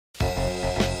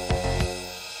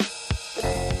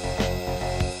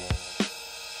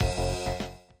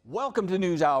Welcome to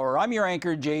NewsHour. I'm your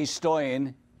anchor, Jay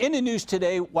Stoyan. In the news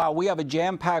today, wow, we have a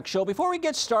jam-packed show. Before we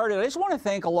get started, I just want to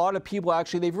thank a lot of people.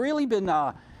 Actually, they've really been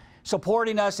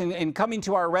supporting us and coming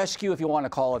to our rescue, if you want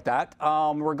to call it that,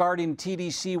 regarding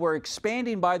TDC. We're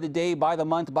expanding by the day, by the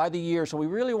month, by the year, so we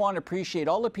really want to appreciate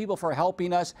all the people for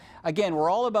helping us. Again,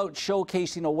 we're all about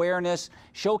showcasing awareness,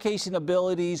 showcasing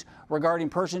abilities regarding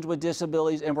persons with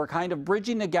disabilities, and we're kind of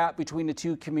bridging the gap between the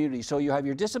two communities. So you have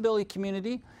your disability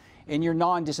community and your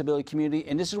non-disability community,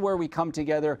 and this is where we come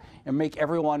together and make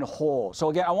everyone whole. So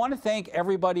again, I want to thank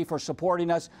everybody for supporting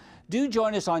us. Do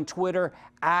join us on Twitter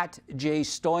at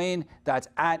JStoyan, that's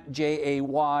at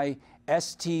JAYSTOYAN,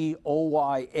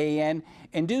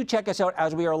 and do check us out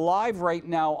as we are live right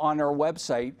now on our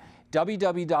website,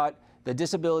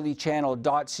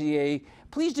 www.thedisabilitychannel.ca.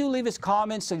 Please do leave us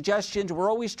comments, suggestions. We're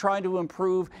always trying to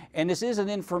improve, and this is an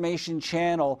information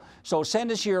channel. So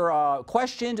send us your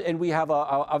questions, and we have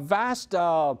a vast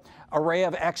array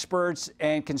of experts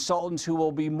and consultants who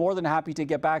will be more than happy to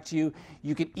get back to you.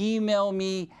 You can email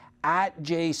me at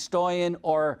JStoyan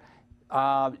or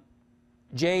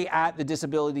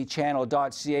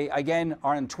j@thedisabilitychannel.ca. Again,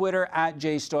 on Twitter at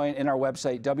JStoyan, and our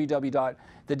website,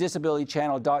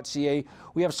 www.thedisabilitychannel.ca.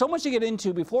 We have so much to get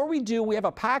into. Before we do, we have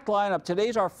a packed lineup.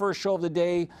 Today's our first show of the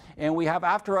day, and we have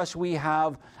after us, we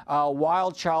have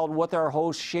Wild Child with our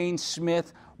host, Shane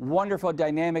Smith. Wonderful,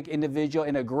 dynamic individual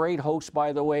and a great host,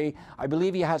 by the way. I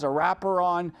believe he has a rapper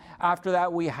on. After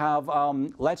that, we have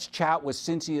Let's Chat with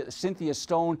Cynthia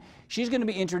Stone. She's going to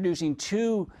be introducing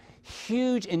two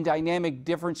huge and dynamic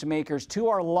difference makers to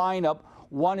our lineup.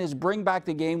 One is Bring Back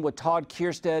the Game with Todd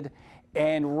Kierstead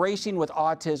and Racing with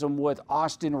Autism with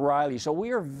Austin Riley. So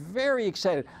we are very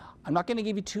excited. I'm not going to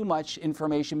give you too much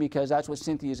information because that's what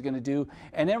Cynthia is going to do.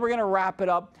 And then we're going to wrap it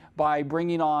up by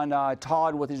bringing on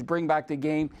Todd with his Bring Back the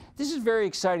Game. This is very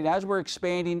exciting. As we're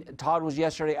expanding, Todd was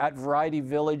yesterday at Variety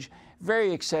Village.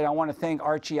 Very excited. I want to thank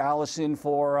Archie Allison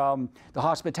for the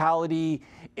hospitality.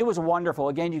 It was wonderful.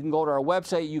 Again, you can go to our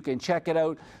website. You can check it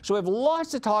out. So we have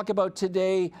lots to talk about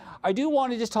today. I do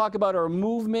want to just talk about our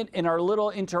movement and our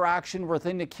little interaction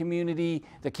within the community,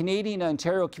 the Canadian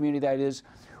Ontario community, that is.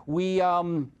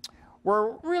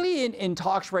 We're really in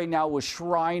talks right now with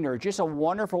Shriner, just a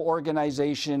wonderful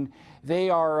organization. They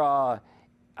are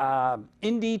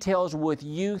in details with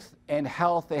youth and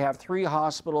health. They have 3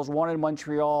 hospitals, 1 in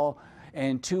Montreal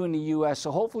and 2 in the U.S.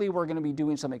 So hopefully we're going to be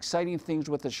doing some exciting things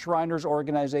with the Shriners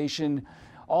organization.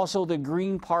 Also, the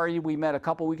Green Party, we met a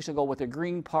couple weeks ago with the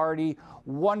Green Party.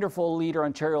 Wonderful leader,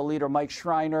 Ontario leader, Mike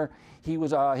Shriner. He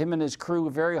was, him and his crew,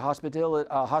 very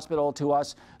hospitable to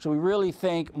us. So we really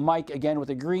thank Mike again with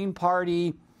the Green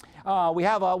Party.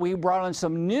 We brought on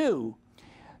some new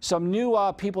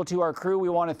people to our crew. We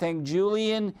want to thank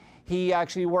Julian. He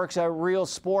actually works at Real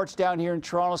Sports down here in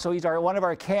Toronto, so he's one of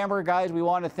our camera guys. We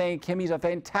want to thank him. He's a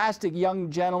fantastic young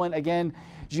gentleman. Again,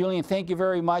 Julian, thank you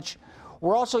very much.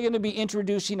 We're also going to be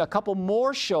introducing a couple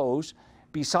more shows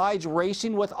besides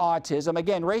Racing with Autism.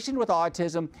 Again, Racing with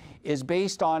Autism is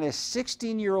based on a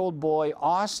 16-year-old boy,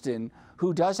 Austin,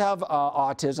 who does have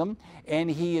autism, and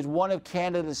he is one of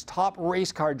Canada's top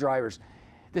race car drivers.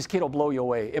 This kid will blow you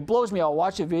away. It blows me. I'll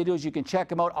watch the videos. You can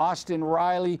check him out, Austin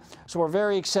Riley. So we're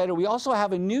very excited. We also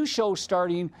have a new show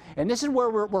starting, and this is where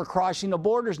we're crossing the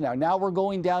borders now. Now we're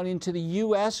going down into the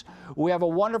U.S. We have a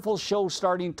wonderful show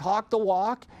starting, Talk the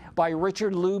Walk, by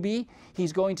Richard Luby.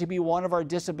 He's going to be one of our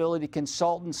disability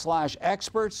consultants /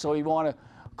 experts. So you want to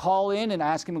call in and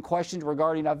ask him questions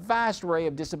regarding a vast array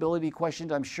of disability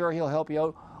questions. I'm sure he'll help you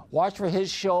out. Watch for his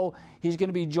show. He's going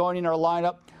to be joining our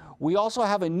lineup. We also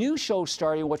have a new show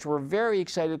starting, which we're very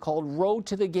excited, called Road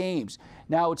to the Games.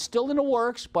 Now, it's still in the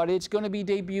works, but it's going to be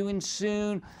debuting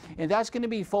soon, and that's going to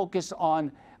be focused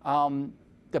on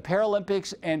the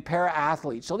Paralympics and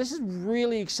para-athletes. So this is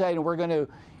really exciting. We're going to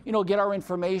get our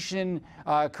information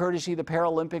courtesy of the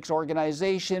Paralympics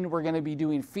organization. We're going to be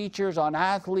doing features on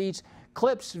athletes,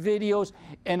 clips, videos,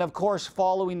 and of course,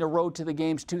 following the Road to the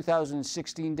Games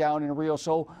 2016 down in Rio.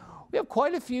 So we have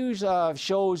quite a few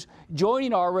shows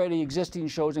joining already existing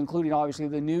shows, including obviously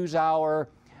the NewsHour,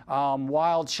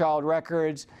 Wild Child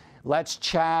Records, Let's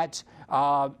Chat,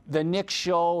 the Nick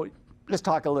Show. Let's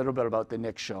talk a little bit about the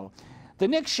Nick Show. The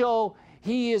Nick Show,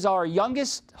 he is our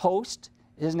youngest host.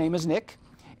 His name is Nick,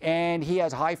 and he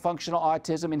has high functional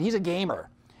autism, and he's a gamer,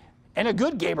 and a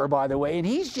good gamer, by the way. And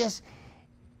he's just,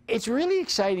 it's really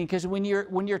exciting because when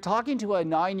you're talking to a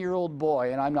 9-year-old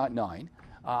boy, and I'm not 9,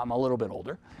 I'm a little bit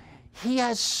older. He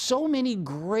has so many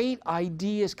great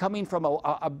ideas coming from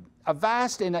a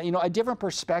vast and a different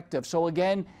perspective. So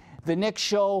again, the Nick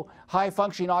Show, high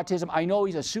functioning autism. I know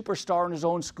he's a superstar in his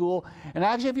own school. And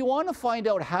actually, if you want to find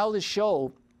out how the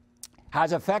show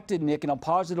has affected Nick in a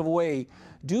positive way,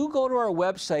 do go to our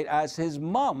website, as his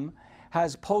mom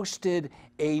has posted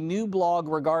a new blog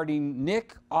regarding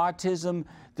Nick, autism,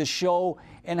 the show,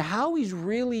 and how he's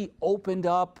really opened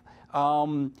up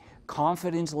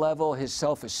confidence level, his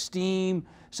self-esteem.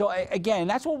 So again,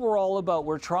 that's what we're all about.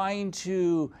 We're trying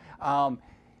to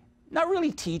not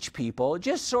really teach people,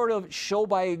 just sort of show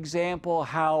by example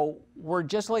how we're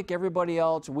just like everybody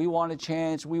else. We want a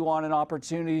chance, we want an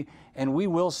opportunity, and we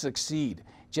will succeed.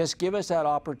 Just give us that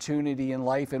opportunity in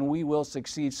life and we will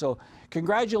succeed. So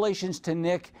congratulations to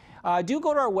Nick. Do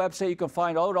go to our website. You can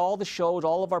find out all the shows,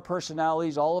 all of our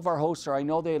personalities, all of our hosts. I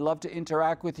know they'd love to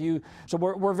interact with you. So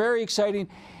we're very exciting.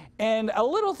 And a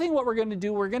little thing what we're going to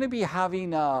do, we're going to be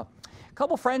having a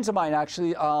couple friends of mine,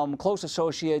 actually, close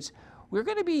associates. We're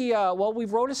going to be, well,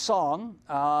 we've wrote a song,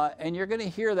 and you're going to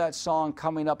hear that song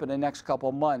coming up in the next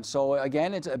couple months. So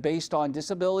again, it's based on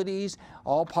disabilities,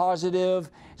 all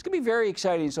positive. It's going to be very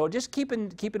exciting. So just keep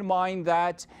in mind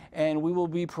that, and we will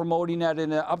be promoting that in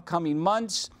the upcoming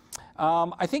months.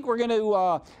 I think we're going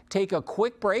to take a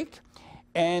quick break.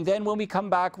 And then when we come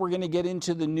back, we're going to get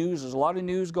into the news. There's a lot of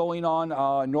news going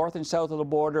on north and south of the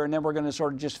border, and then we're going to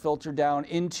sort of just filter down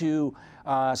into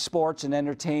sports and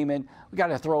entertainment. We got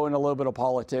to throw in a little bit of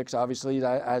politics, obviously,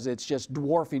 as it's just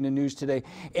dwarfing the news today.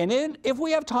 And then, if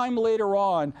we have time later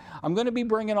on, I'm going to be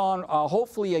bringing on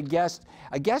hopefully a guest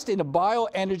in a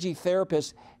bioenergy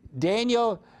therapist,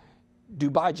 Daniel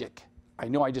Dubajic. I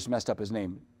know I just messed up his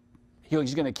name.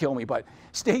 He's going to kill me, but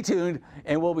stay tuned,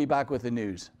 and we'll be back with the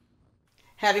news.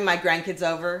 Having my grandkids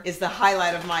over is the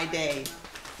highlight of my day.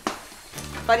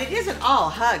 But it isn't all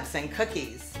hugs and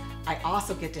cookies. I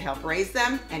also get to help raise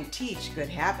them and teach good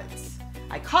habits.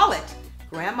 I call it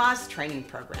Grandma's Training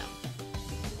Program.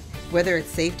 Whether it's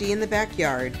safety in the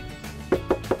backyard,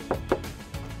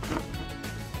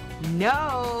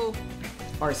 no,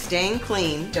 or staying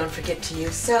clean, don't forget to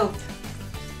use soap,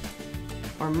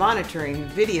 or monitoring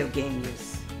video game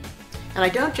use. And I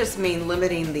don't just mean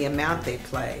limiting the amount they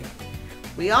play.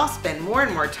 We all spend more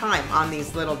and more time on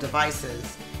these little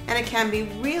devices, and it can be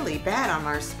really bad on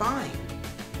our spine.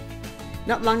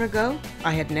 Not long ago,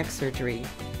 I had neck surgery,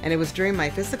 and it was during my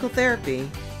physical therapy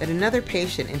that another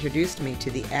patient introduced me to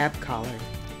the ab collar.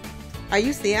 I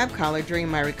used the ab collar during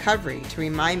my recovery to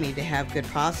remind me to have good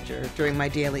posture during my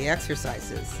daily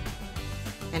exercises.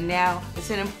 And now it's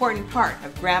an important part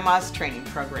of Grandma's Training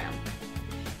Program.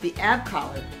 The ab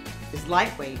collar is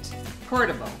lightweight,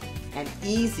 portable, and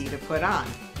easy to put on.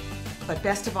 But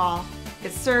best of all,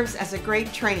 it serves as a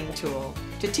great training tool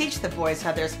to teach the boys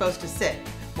how they're supposed to sit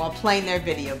while playing their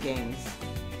video games.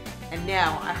 And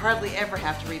now I hardly ever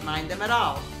have to remind them at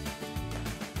all.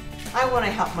 I want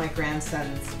to help my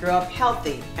grandsons grow up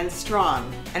healthy and strong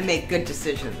and make good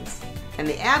decisions. And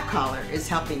the ab collar is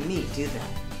helping me do that.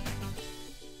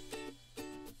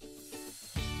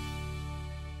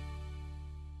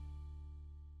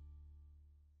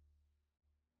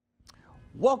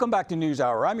 Welcome back to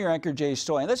NewsHour. I'm your anchor, Jay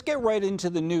Stoyan. Let's get right into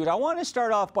the news. I want to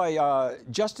start off by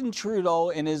Justin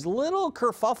Trudeau and his little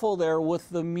kerfuffle there with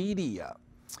the media.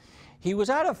 He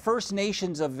was at a First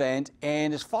Nations event,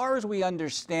 and as far as we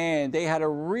understand, they had a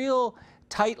real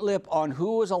tight lip on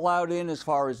who was allowed in as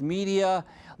far as media,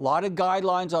 a lot of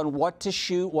guidelines on what to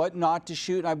shoot, what not to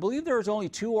shoot. And I believe there was only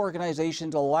 2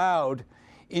 organizations allowed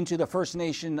into the First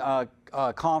Nation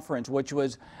conference, which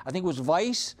was, I think it was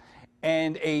Vice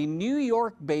and a New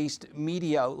York-based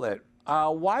media outlet.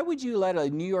 Why would you let a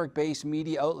New York-based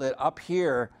media outlet up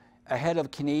here ahead of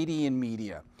Canadian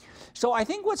media? So I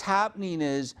think what's happening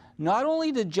is not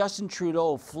only did Justin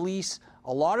Trudeau fleece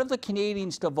a lot of the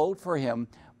Canadians to vote for him,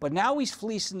 but now he's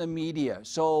fleecing the media.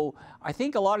 So I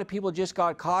think a lot of people just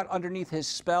got caught underneath his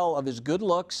spell of his good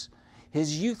looks,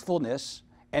 his youthfulness,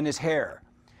 and his hair.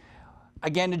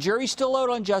 Again, the jury's still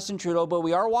out on Justin Trudeau, but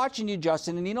we are watching you,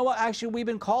 Justin. And you know what? Actually, we've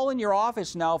been calling your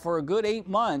office now for a good 8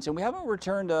 months, and we haven't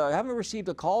received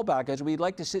a call back, as we'd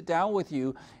like to sit down with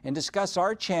you and discuss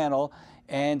our channel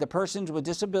and the persons with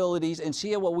disabilities and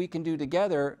see what we can do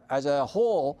together as a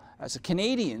whole, as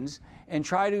Canadians, and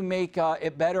try to make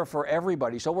it better for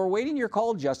everybody. So we're waiting your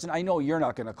call, Justin. I know you're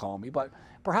not going to call me, but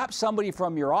perhaps somebody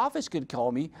from your office could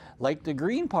call me, like the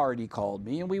Green Party called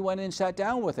me, and we went and sat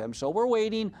down with them. So we're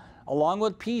waiting, along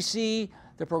with PC,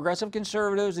 the Progressive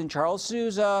Conservatives, and Charles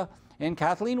Sousa, and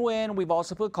Kathleen Wynne. We've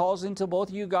also put calls into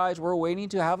both you guys. We're waiting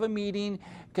to have a meeting,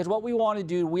 because what we want to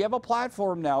do, we have a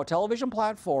platform now, a television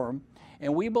platform,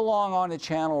 and we belong on a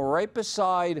channel right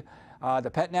beside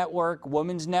the Pet Network,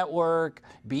 Women's Network,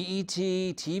 BET,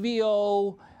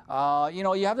 TVO. You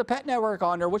know, you have the Pet Network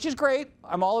on there, which is great.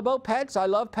 I'm all about pets. I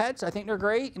love pets. I think they're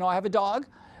great. You know, I have a dog.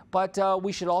 But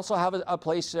we should also have a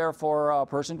place there for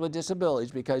persons with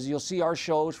disabilities, because you'll see our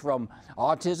shows from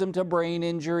autism to brain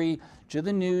injury, to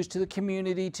the news, to the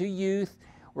community, to youth.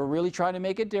 We're really trying to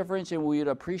make a difference, and we'd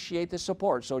appreciate the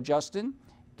support. So Justin,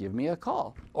 give me a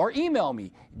call or email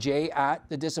me,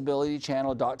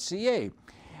 j@thedisabilitychannel.ca.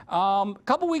 A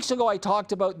couple weeks ago, I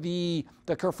talked about the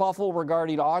kerfuffle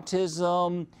regarding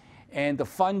autism and the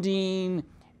funding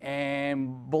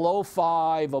and below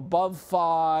 5, above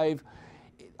 5.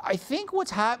 I think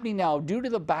what's happening now, due to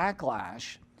the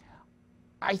backlash,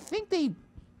 I think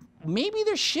maybe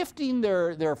they're shifting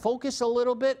their focus a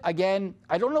little bit. Again,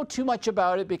 I don't know too much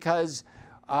about it because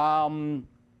I'm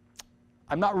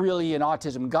not really an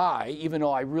autism guy, even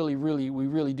though we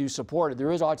really do support it.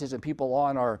 There is autism people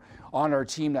on our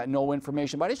team that know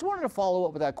information. But I just wanted to follow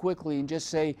up with that quickly and just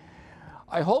say,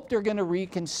 I hope they're going to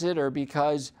reconsider,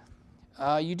 because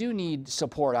you do need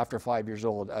support after 5 years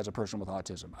old as a person with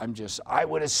autism. I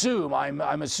would assume,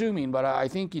 I'm assuming, but I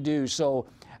think you do. So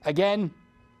again,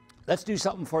 let's do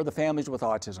something for the families with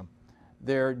autism.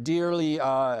 They're dearly,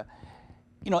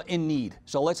 in need.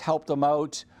 So let's help them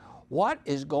out. What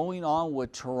is going on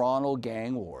with Toronto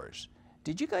gang wars?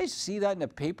 Did you guys see that in the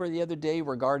paper the other day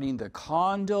regarding the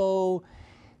condo?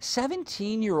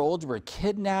 17-year-olds were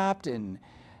kidnapped, and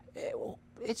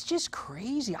it's just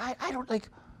crazy. I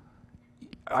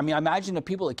imagine the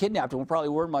people that kidnapped them probably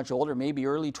weren't much older, maybe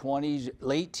early 20s,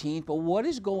 late teens. But what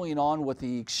is going on with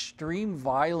the extreme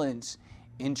violence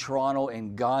in Toronto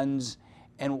and guns?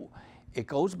 And it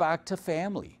goes back to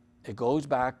family. It goes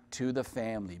back to the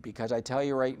family, because I tell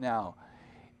you right now,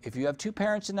 if you have two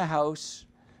parents in the house,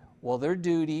 well, their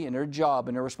duty and their job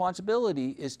and their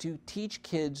responsibility is to teach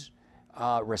kids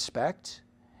respect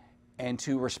and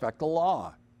to respect the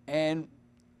law. And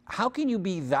how can you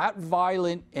be that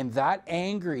violent and that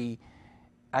angry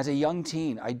as a young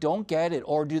teen? I don't get it.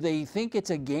 Or do they think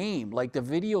it's a game, like the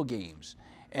video games,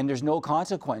 and there's no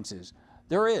consequences?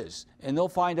 There is, and they'll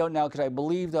find out now, because I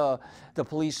believe the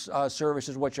police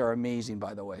services, which are amazing,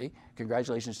 by the way.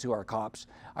 Congratulations to our cops.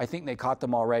 I think they caught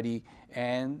them already,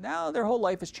 and now their whole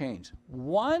life has changed.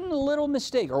 One little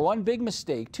mistake, or one big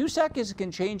mistake, 2 seconds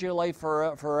can change your life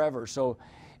forever. So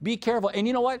be careful. And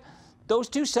you know what? Those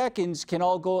 2 seconds can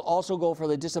also go for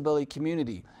the disability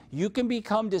community. You can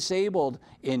become disabled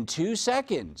in 2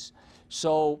 seconds.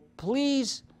 So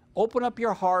please open up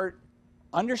your heart.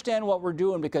 Understand what we're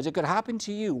doing, because it could happen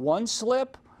to you. One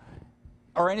slip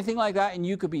or anything like that, and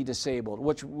you could be disabled,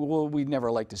 which we'd never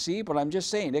like to see, but I'm just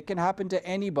saying it can happen to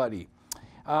anybody.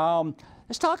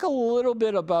 Let's talk a little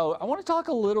bit about, I want to talk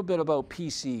a little bit about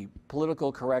PC,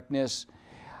 political correctness.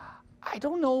 I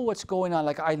don't know what's going on.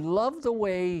 Like, I love the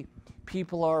way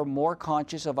people are more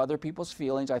conscious of other people's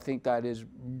feelings. I think that is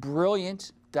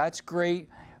brilliant. That's great.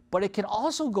 But it can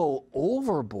also go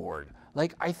overboard.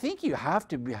 Like, I think you have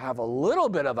to have a little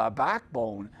bit of a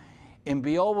backbone and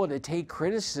be able to take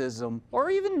criticism or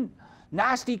even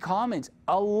nasty comments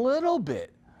a little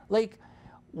bit. Like,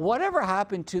 whatever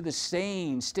happened to the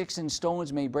saying, sticks and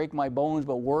stones may break my bones,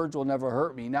 but words will never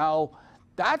hurt me? Now,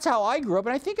 that's how I grew up.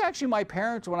 And I think actually my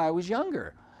parents, when I was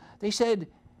younger, they said,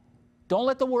 don't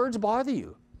let the words bother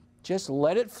you. Just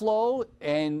let it flow.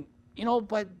 And,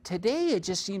 but today it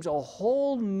just seems a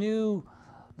whole new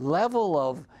level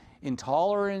of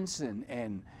intolerance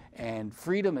and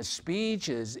freedom of speech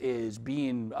is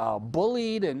being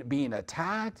bullied and being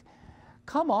attacked.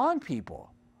 Come on,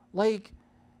 people. Like,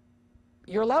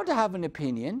 you're allowed to have an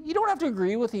opinion. You don't have to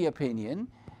agree with the opinion.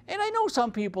 And I know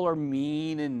some people are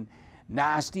mean and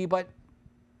nasty, but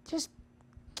just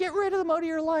get rid of them out of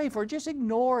your life, or just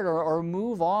ignore it, or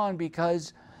move on,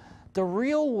 because the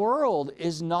real world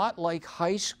is not like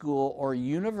high school or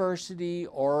university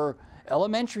or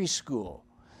elementary school.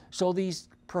 So these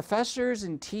professors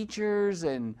and teachers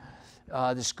and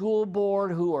the school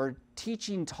board who are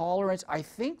teaching tolerance, I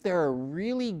think they're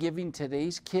really giving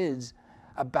today's kids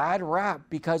a bad rap,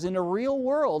 because in the real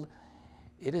world,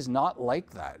 it is not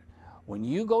like that. When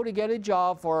you go to get a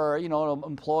job for, an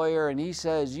employer, and he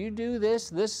says, you do this,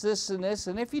 this, this, and this,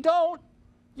 and if you don't,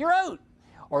 you're out.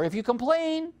 Or if you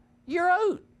complain, you're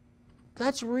out.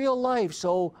 That's real life.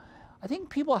 So I think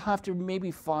people have to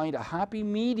maybe find a happy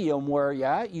medium where,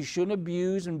 yeah, you shouldn't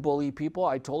abuse and bully people.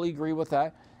 I totally agree with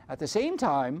that. At the same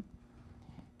time,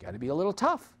 you got to be a little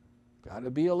tough. Got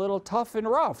to be a little tough and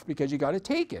rough, because you got to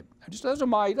take it.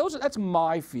 That's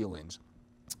my feelings.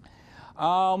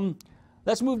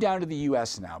 Let's move down to the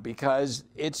U.S. now, because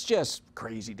it's just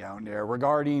crazy down there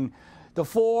regarding the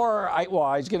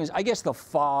I guess the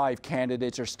 5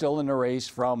 candidates are still in the race,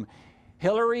 from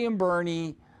Hillary and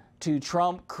Bernie to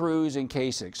Trump, Cruz, and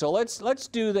Kasich. So let's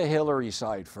do the Hillary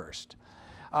side first.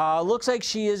 Looks like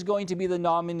she is going to be the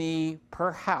nominee,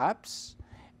 perhaps,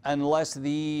 unless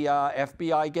the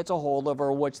FBI gets a hold of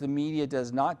her, which the media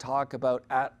does not talk about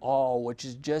at all, which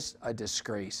is just a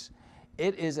disgrace.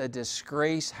 It is a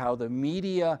disgrace how the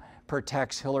media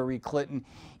protects Hillary Clinton,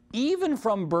 even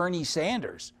from Bernie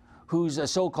Sanders, who's a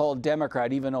so-called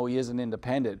Democrat, even though he is an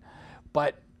independent.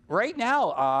 But right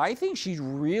now, I think she's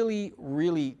really,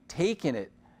 really taken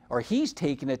it, or he's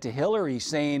taken it to Hillary,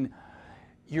 saying,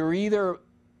 you're either,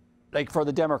 like for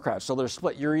the Democrats, so they're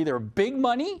split, you're either big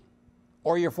money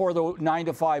or you're for the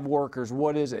 9-to-5 workers.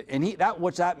 What is it? And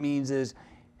what that means is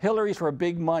Hillary's for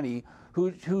big money,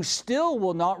 who still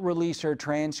will not release her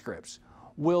transcripts,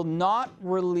 will not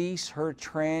release her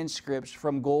transcripts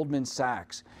from Goldman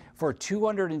Sachs for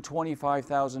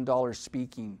 $225,000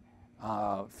 speaking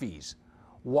fees.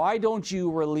 Why don't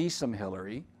you release them,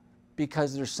 Hillary?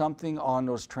 Because there's something on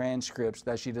those transcripts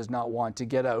that she does not want to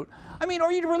get out. I mean,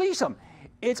 or you'd release them.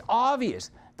 It's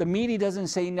obvious. The media doesn't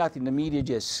say nothing. The media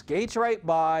just skates right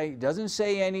by, doesn't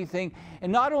say anything. And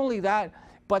not only that,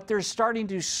 but they're starting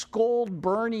to scold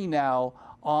Bernie now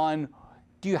on,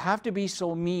 do you have to be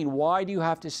so mean? Why do you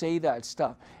have to say that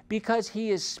stuff? Because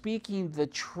he is speaking the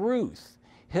truth.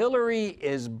 Hillary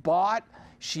is bought.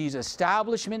 She's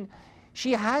establishment.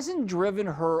 She hasn't driven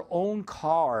her own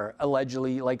car,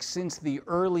 allegedly, like since the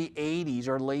early 80s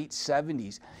or late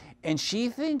 70s. And she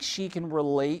thinks she can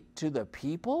relate to the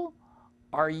people?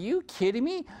 Are you kidding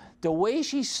me? The way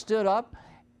she stood up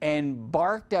and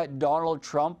barked at Donald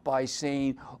Trump by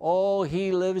saying, oh,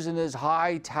 he lives in his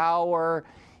high tower,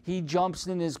 he jumps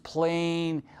in his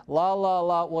plane, la, la,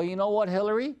 la. Well, you know what,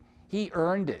 Hillary? He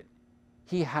earned it.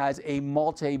 He has a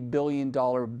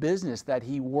multi-billion-dollar business that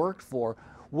he worked for,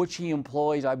 which he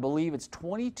employs, I believe it's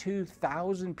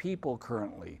 22,000 people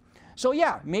currently. So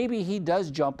yeah, maybe he does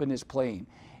jump in his plane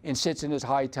and sits in his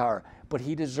high tower, but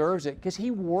he deserves it because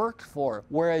he worked for it.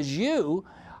 Whereas you,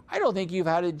 I don't think you've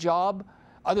had a job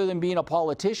other than being a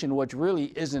politician, which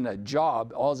really isn't a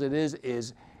job. All it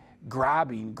is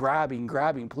grabbing,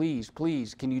 please,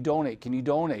 please, can you donate, can you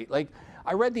donate? Like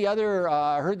I read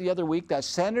heard the other week that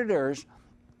senators,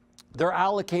 they're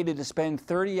allocated to spend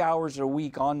 30 hours a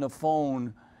week on the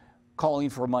phone calling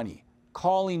for money,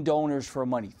 calling donors for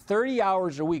money, 30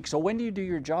 hours a week. So when do you do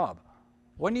your job?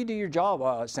 When do you do your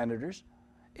job, senators?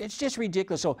 It's just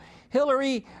ridiculous. So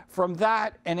Hillary, from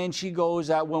that, and then she goes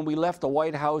that when we left the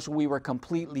White House, we were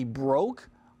completely broke.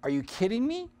 Are you kidding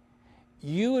me?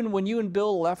 When you and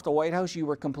Bill left the White House, you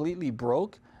were completely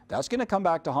broke. That's going to come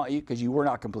back to haunt you because you were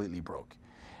not completely broke.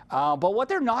 But what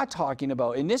they're not talking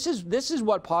about, and this is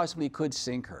what possibly could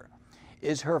sink her,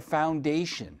 is her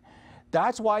foundation.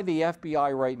 That's why the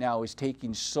FBI right now is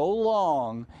taking so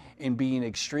long in being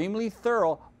extremely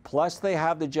thorough. Plus, they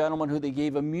have the gentleman who they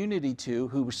gave immunity to,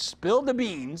 who spilled the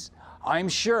beans, I'm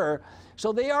sure.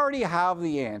 So they already have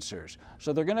the answers.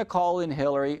 So they're going to call in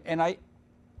Hillary. And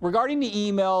regarding the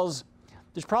emails,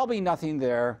 there's probably nothing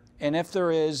there. And if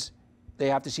there is, they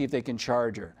have to see if they can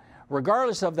charge her.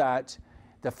 Regardless of that,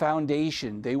 the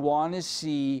foundation, they want to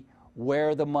see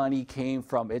where the money came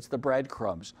from. It's the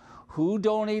breadcrumbs. Who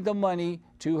donated the money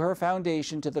to her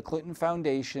foundation, to the Clinton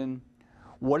Foundation?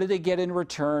 What did they get in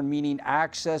return, meaning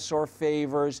access or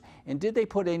favors? And did they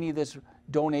put any of this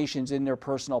donations in their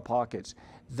personal pockets?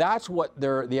 That's what the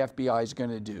FBI is going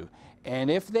to do.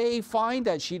 And if they find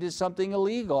that she did something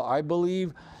illegal, I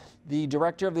believe the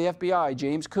director of the FBI,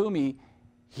 James Comey,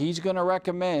 he's going to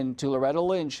recommend to Loretta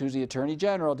Lynch, who's the Attorney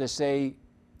General, to say,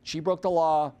 she broke the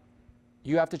law,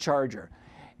 you have to charge her.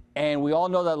 And we all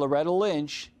know that Loretta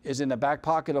Lynch is in the back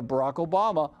pocket of Barack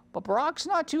Obama, but Barack's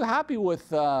not too happy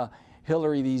with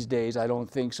Hillary these days, I don't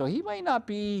think. So he might not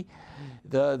be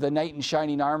the knight in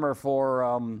shining armor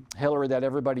for Hillary that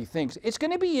everybody thinks. It's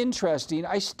going to be interesting.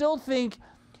 I still think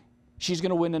she's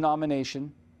going to win the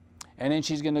nomination, and then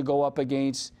she's going to go up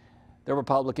against the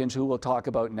Republicans, who we'll talk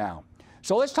about now.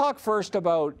 So let's talk first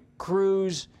about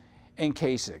Cruz and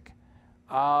Kasich.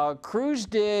 Cruz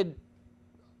did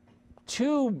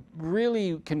two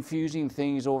really confusing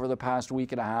things over the past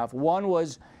week and a half. One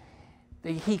was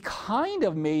that he kind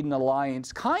of made an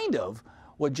alliance,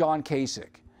 with John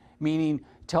Kasich, meaning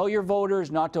tell your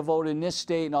voters not to vote in this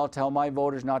state, and I'll tell my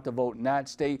voters not to vote in that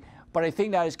state. But I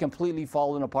think that has completely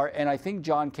fallen apart, and I think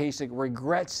John Kasich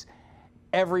regrets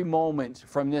every moment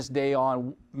from this day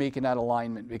on making that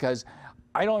alignment, because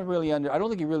I don't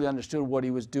think he really understood what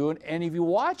he was doing. And if you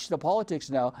watch the politics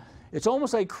now, it's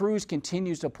almost like Cruz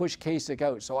continues to push Kasich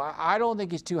out. So I don't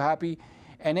think he's too happy.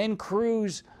 And then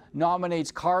Cruz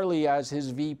nominates Carly as his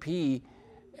VP.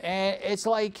 And it's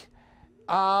like,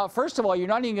 first of all, you're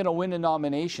not even going to win a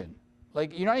nomination.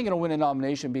 Like, you're not even going to win a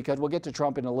nomination because we'll get to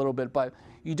Trump in a little bit, but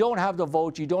you don't have the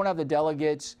votes, you don't have the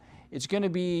delegates. It's going to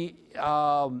be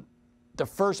the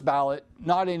first ballot,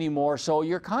 not anymore. So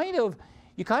you kind of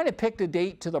picked a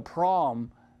date to the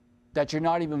prom that you're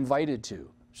not even invited to.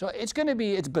 So it's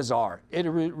bizarre. It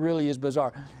really is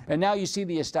bizarre. And now you see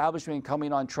the establishment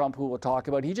coming on Trump, who we'll talk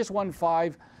about. He just won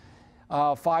five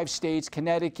states: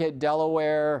 Connecticut,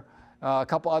 Delaware, a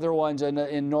couple other ones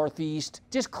in Northeast.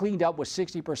 Just cleaned up with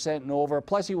 60% and over.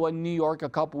 Plus he won New York a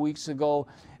couple weeks ago,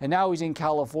 and now he's in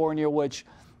California, which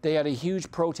they had a huge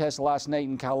protest last night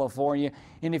in California.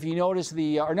 And if you notice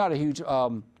or not a huge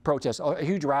protest, a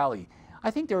huge rally. I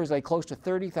think there was like close to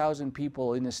 30,000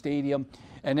 people in the stadium,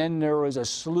 and then there was a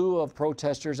slew of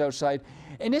protesters outside.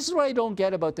 And this is what I don't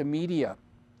get about the media.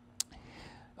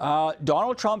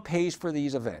 Donald Trump pays for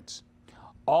these events.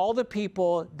 All the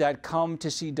people that come to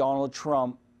see Donald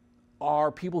Trump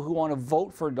are people who want to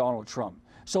vote for Donald Trump.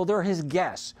 So they're his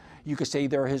guests. You could say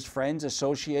they're his friends,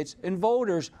 associates, and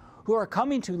voters who are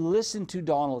coming to listen to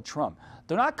Donald Trump.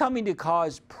 They're not coming to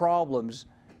cause problems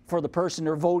for the person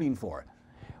they're voting for.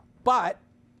 But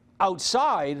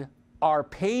outside are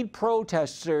paid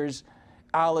protesters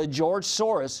a la George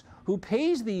Soros, who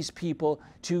pays these people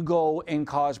to go and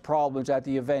cause problems at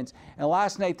the events. And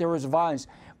last night there was violence.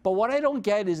 But what I don't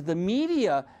get is the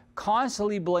media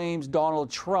constantly blames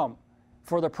Donald Trump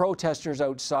for the protesters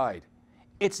outside.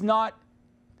 It's not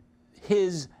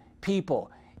his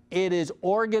people. It is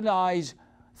organized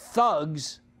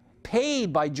thugs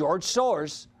paid by George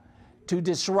Soros to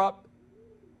disrupt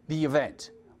the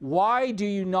event. Why do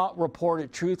you not report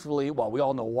it truthfully? Well, we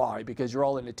all know why, because you're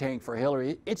all in the tank for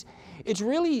Hillary. It's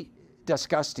really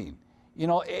disgusting. You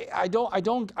know, I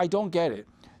don't get it.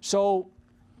 So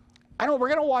I know we're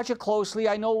going to watch it closely.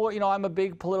 I know, I'm a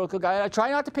big political guy. I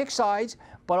try not to pick sides,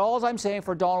 but all I'm saying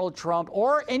for Donald Trump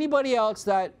or anybody else,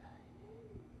 that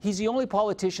he's the only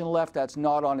politician left that's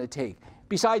not on a take.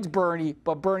 Besides Bernie,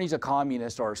 but Bernie's a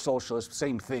communist or a socialist,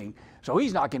 same thing. So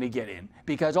he's not going to get in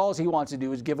because all he wants to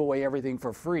do is give away everything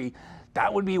for free.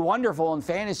 That would be wonderful in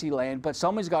fantasy land, but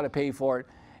someone's got to pay for it.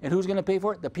 And who's going to pay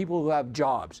for it? The people who have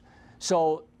jobs.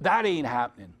 So that ain't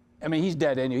happening. I mean, he's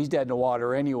dead anyway. He's dead in the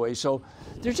water anyway. So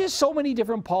there's just so many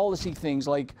different policy things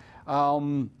like,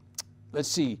 let's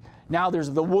see, now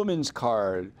there's the woman's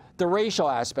card, the racial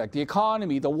aspect, the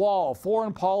economy, the wall,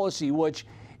 foreign policy, which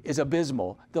is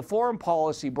abysmal. The foreign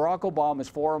policy, Barack Obama's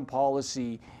foreign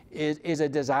policy is a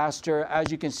disaster.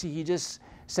 As you can see, he just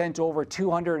sent over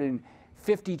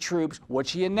 250 troops,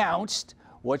 which he announced,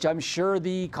 which I'm sure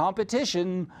the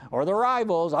competition or the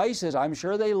rivals, ISIS, I'm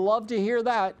sure they love to hear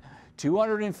that.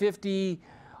 250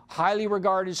 highly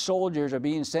regarded soldiers are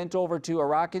being sent over to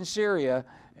Iraq and Syria,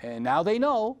 and now they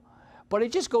know. But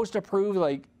it just goes to prove,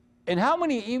 like, and how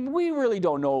many, we really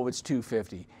don't know if it's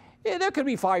 250. Yeah, there could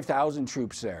be 5,000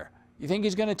 troops there. You think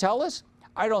he's going to tell us?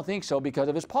 I don't think so, because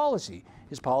of his policy.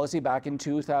 His policy back in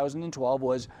 2012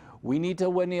 was, we need to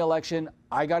win the election.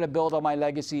 I got to build on my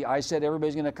legacy. I said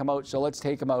everybody's going to come out, so let's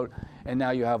take them out. And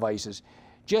now you have ISIS.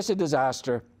 Just a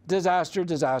disaster. Disaster,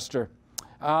 disaster.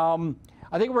 I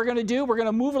think we're going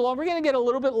to move along. We're going to get a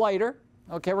little bit lighter.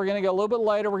 Okay, we're going to get a little bit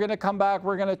lighter. We're going to come back.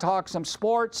 We're going to talk some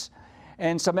sports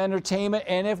and some entertainment.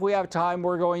 And if we have time,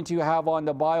 we're going to have on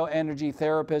the bioenergy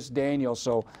therapist, Daniel.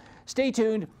 So stay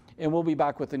tuned, and we'll be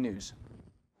back with the news.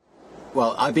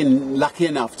 Well, I've been lucky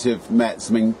enough to have met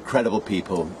some incredible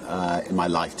people in my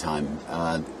lifetime.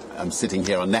 I'm sitting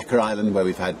here on Necker Island, where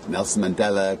we've had Nelson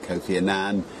Mandela, Kofi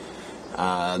Annan,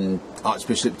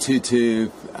 Archbishop Tutu,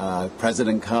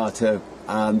 President Carter,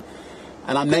 and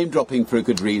I'm name dropping for a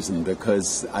good reason,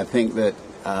 because I think that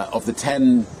of the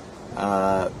 10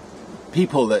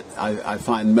 people that I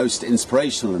find most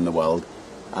inspirational in the world,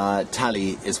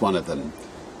 Tali is one of them.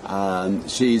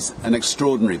 She's an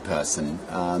extraordinary person.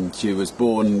 She was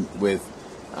born with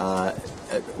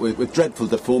dreadful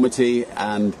deformity,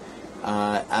 and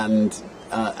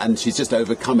she's just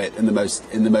overcome it in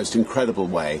the most incredible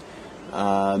way.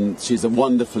 She's a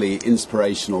wonderfully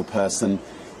inspirational person.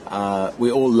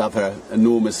 We all love her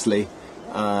enormously.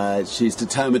 She's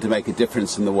determined to make a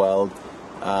difference in the world.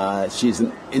 She's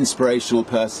an inspirational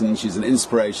person. She's an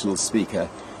inspirational speaker,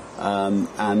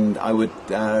 and I would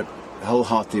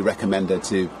wholeheartedly recommend her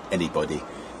to anybody.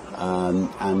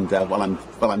 While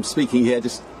I'm speaking here,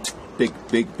 just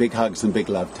big hugs and big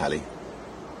love, Tali.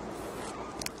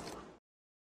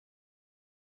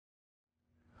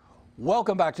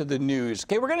 Welcome back to the news.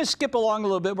 Okay, we're going to skip along a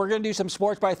little bit. We're going to do some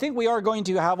sports, but I think we are going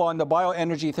to have on the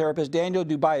bioenergy therapist, Daniel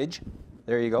Dubajic.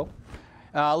 There you go.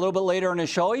 A little bit later in the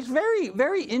show. He's very,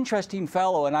 very interesting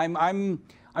fellow, and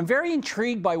I'm very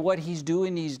intrigued by what he's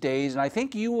doing these days, and I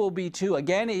think you will be too.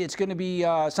 Again, it's going to be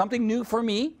something new for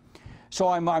me, so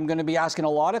I'm going to be asking a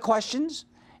lot of questions,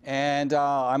 and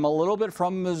I'm a little bit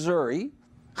from Missouri,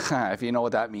 if you know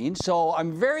what that means. So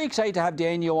I'm very excited to have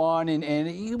Daniel on, and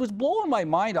he was blowing my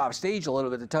mind off stage a little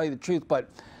bit, to tell you the truth. But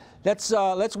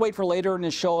let's wait for later in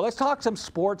the show. Let's talk some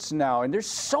sports now, and there's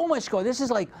so much going. This is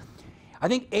like, I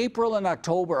think April and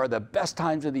October are the best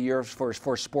times of the year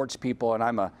for sports people, and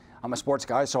I'm a sports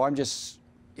guy, so I'm just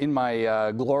in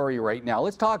my glory right now.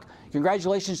 Let's talk.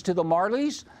 Congratulations to the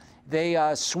Marlies. They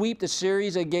sweep the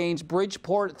series against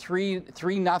Bridgeport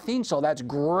 3-0, so that's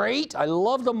great. I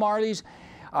love the Marlies.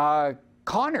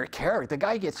 Connor Carrick, the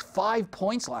guy gets 5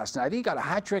 points last night. I think he got a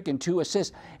hat trick and 2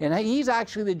 assists, and he's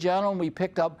actually the gentleman we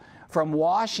picked up from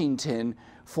Washington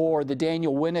for the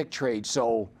Daniel Winnick trade.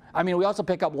 So, I mean, we also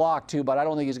pick up Locke too, but I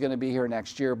don't think he's going to be here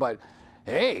next year. But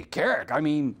hey, Carrick, I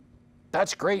mean,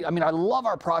 that's great. I mean, I love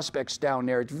our prospects down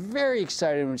there. It's very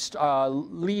exciting,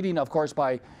 leading, of course,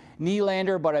 by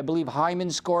Nylander, but I believe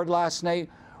Hyman scored last night.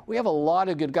 We have a lot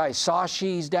of good guys.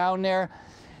 Sashi's down there.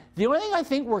 The only thing I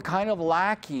think we're kind of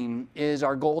lacking is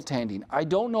our goaltending. I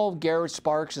don't know if Garrett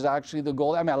Sparks is actually the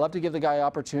goal. I mean, I'd love to give the guy an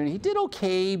opportunity. He did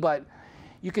okay, but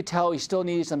you could tell he still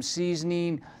needed some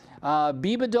seasoning.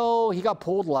 Bibedo, he got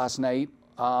pulled last night,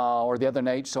 or the other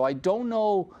night, so I don't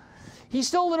know. He's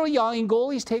still a little young, and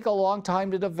goalies take a long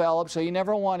time to develop, so you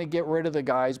never want to get rid of the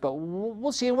guys, but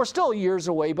we'll see. And we're still years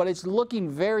away, but it's looking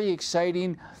very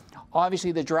exciting.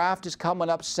 Obviously, the draft is coming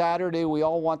up Saturday. We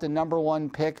all want the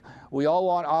 #1 pick. We all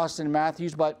want Austin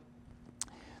Matthews, but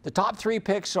the top 3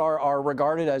 picks are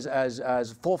regarded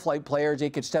as full-flight players. They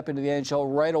could step into the NHL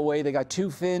right away. They got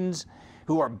 2 Finns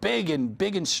who are big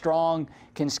and strong,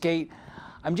 can skate.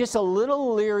 I'm just a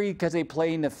little leery because they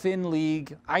play in the Finn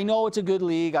League. I know it's a good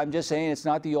league. I'm just saying it's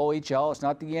not the OHL. It's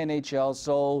not the NHL.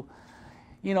 So,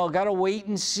 you know, got to wait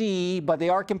and see. But they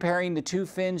are comparing the 2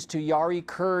 Finns to Jari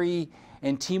Kurri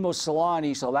and Timo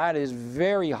Solani. So that is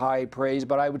very high praise.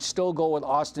 But I would still go with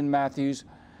Austin Matthews.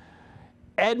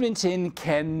 Edmonton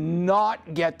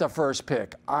cannot get the first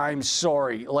pick. I'm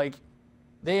sorry. Like,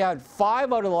 they had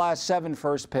 5 out of the last 7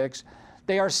 first picks.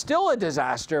 They are still a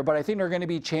disaster, but I think they're going to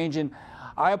be changing.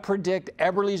 I predict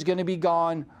Eberle's going to be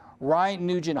gone. Ryan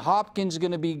Nugent-Hopkins is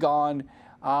going to be gone.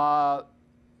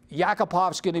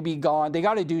 Yakupov's going to be gone. They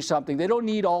got to do something. They don't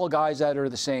need all guys that are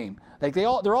the same. Like they're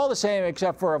all the same,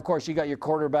 except for, of course, you got your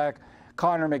quarterback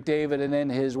Connor McDavid, and then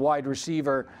his wide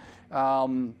receiver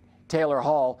Taylor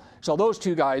Hall. So those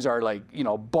 2 guys are, like, you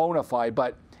know, bona fide.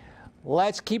 But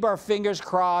let's keep our fingers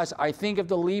crossed. I think if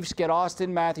the Leafs get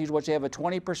Austin Matthews, which they have a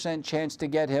 20% chance to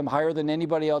get him, higher than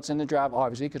anybody else in the draft,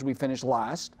 obviously, because we finished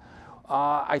last.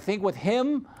 I think with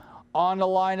him on the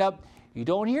lineup, you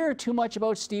don't hear too much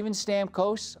about Steven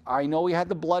Stamkos. I know he had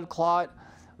the blood clot.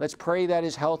 Let's pray that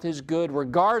his health is good,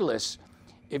 regardless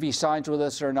if he signs with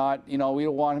us or not. You know, we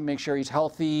don't want to make sure he's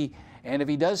healthy. And if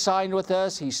he does sign with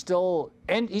us, he's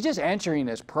just entering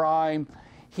his prime.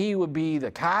 He would be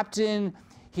the captain.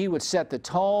 He would set the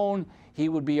tone. He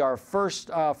would be our first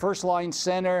line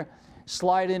center.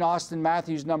 Slide in Austin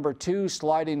Matthews #2.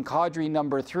 Slide in Kadri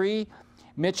 #3.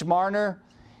 Mitch Marner,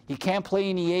 he can't play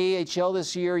in the AHL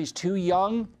this year. He's too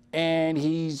young, and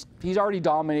he's already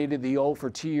dominated the O for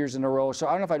 2 years in a row. So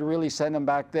I don't know if I'd really send him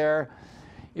back there.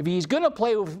 If he's going to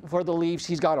play for the Leafs,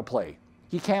 he's got to play.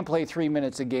 He can't play 3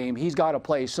 minutes a game. He's got to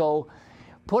play. So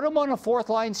put him on a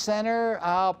 4th-line center?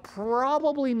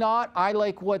 Probably not. I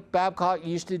like what Babcock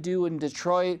used to do in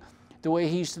Detroit, the way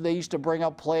they used to bring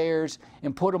up players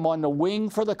and put them on the wing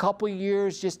for the couple of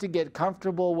years just to get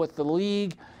comfortable with the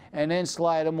league and then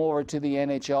slide them over to the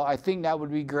NHL. I think that would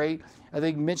be great. I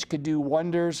think Mitch could do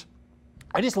wonders.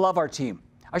 I just love our team.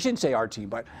 I shouldn't say our team,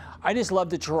 but I just love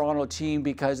the Toronto team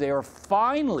because they are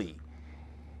finally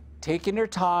taking their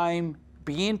time,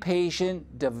 being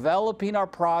patient, developing our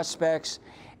prospects,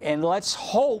 and let's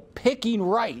hope picking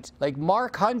right. Like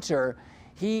Mark Hunter,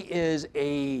 he is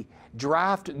a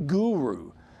draft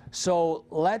guru. So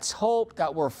let's hope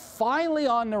that we're finally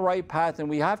on the right path, and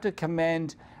we have to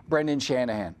commend Brendan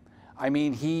Shanahan. I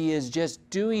mean, he is just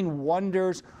doing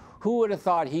wonders. Who would have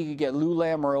thought he could get Lou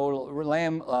Lamoriello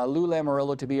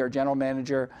to be our general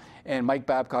manager and Mike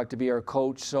Babcock to be our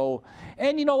coach? So,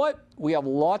 and you know what? We have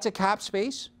lots of cap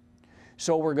space.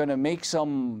 So we're going to make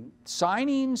some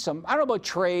signings, I don't know about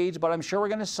trades, but I'm sure we're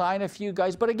going to sign a few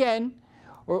guys. But again,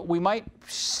 we might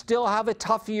still have a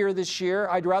tough year this year.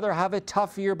 I'd rather have a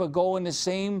tough year but go in the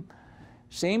same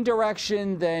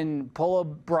direction than pull a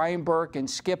Brian Burke and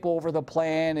skip over the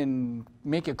plan and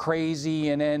make it crazy.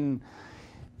 And then,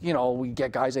 you know, we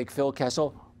get guys like Phil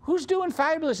Kessel. who's doing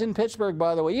fabulous in Pittsburgh,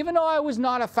 by the way. Even though I was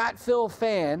not a Fat Phil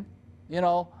fan, you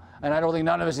know, and I don't think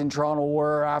none of us in Toronto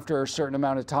were after a certain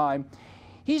amount of time,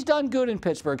 he's done good in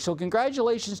Pittsburgh. So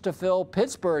congratulations to Phil.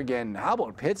 Pittsburgh, and how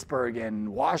about Pittsburgh and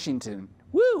Washington?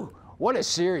 Woo! What a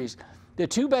series. The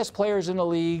two best players in the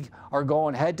league are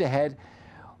going head-to-head.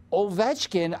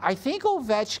 Ovechkin, I think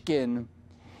Ovechkin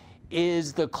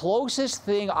is the closest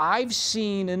thing I've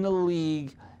seen in the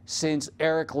league since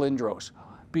Eric Lindros.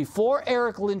 Before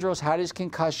Eric Lindros had his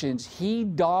concussions, he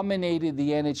dominated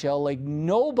the NHL like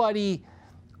nobody,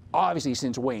 obviously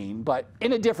since Wayne, but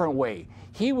in a different way.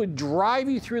 He would drive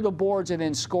you through the boards and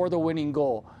then score the winning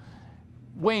goal.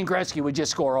 Wayne Gretzky would just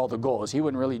score all the goals. He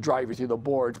wouldn't really drive you through the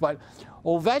boards. But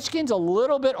Ovechkin's a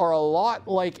little bit or a lot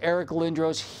like Eric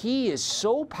Lindros. He is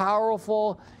so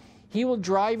powerful. He will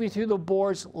drive you through the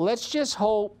boards. Let's just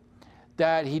hope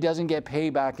that he doesn't get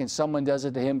payback and someone does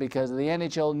it to him, because the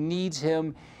NHL needs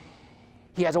him.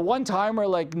 He has a one-timer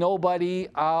like nobody.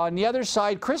 On the other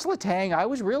side, Chris Letang, I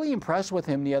was really impressed with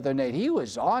him the other night. He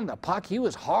was on the puck. He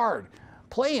was hard,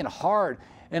 playing hard.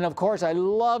 And of course, I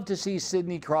love to see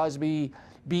Sidney Crosby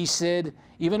be Sid.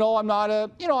 Even though I'm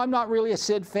not really a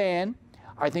Sid fan,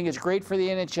 I think it's great for the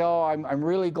NHL. I'm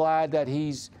really glad that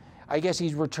I guess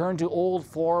he's returned to old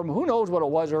form. Who knows what it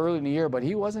was early in the year, but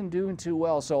he wasn't doing too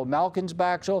well. So Malkin's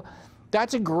back. So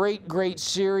that's a great, great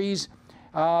series.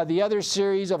 The other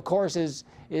series, of course, is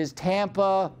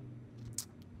Tampa.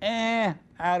 I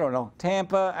don't know.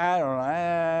 Tampa, I don't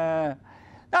know.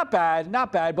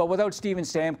 Not bad, but without Steven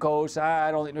Stamkos, I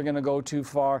don't think they're going to go too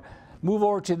far. Move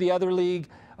over to the other league,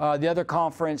 the other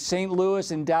conference, St.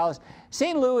 Louis and Dallas.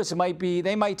 St. Louis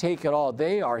they might take it all.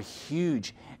 They are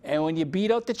huge. And when you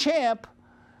beat out the champ,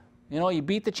 you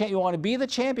beat the champ. You want to be the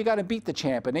champ, you got to beat the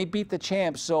champ. And they beat the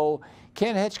champ. So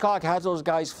Ken Hitchcock has those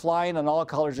guys flying on all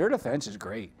colors. Their defense is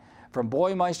great. From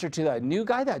Boymeister to that new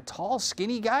guy, that tall,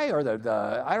 skinny guy, or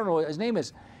the I don't know, his name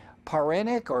is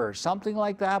Parenik or something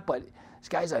like that. But this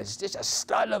guy's just a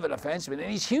stud of a defenseman. And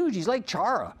he's huge. He's like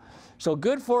Chara. So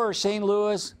good for St.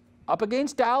 Louis. Up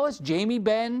against Dallas, Jamie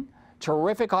Benn,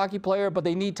 terrific hockey player, but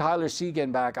they need Tyler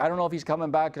Seguin back. I don't know if he's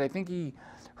coming back, because I think he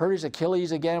hurt his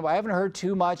Achilles again, but I haven't heard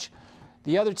too much.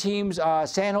 The other teams,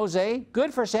 San Jose,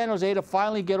 good for San Jose to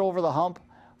finally get over the hump.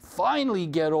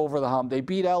 They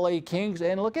beat LA Kings,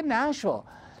 and look at Nashville.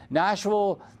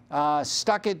 Nashville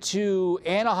stuck it to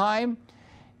Anaheim.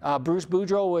 Bruce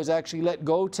Boudreau was actually let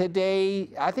go today.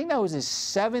 I think that was his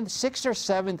sixth or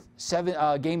seventh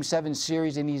Game 7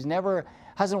 series, and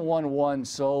hasn't won one.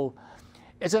 So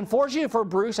it's unfortunate for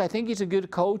Bruce. I think he's a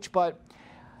good coach, but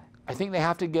I think they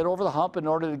have to get over the hump. In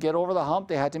order to get over the hump,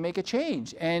 they had to make a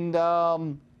change. And I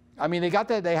mean, they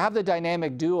have the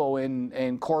dynamic duo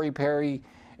in Corey Perry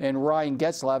and Ryan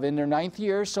Getzlaf in their 9th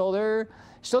year, so they're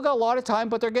still got a lot of time,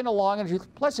 but they're getting along.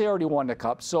 And plus, they already won the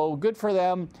cup, so good for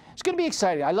them. It's going to be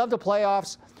exciting. I love the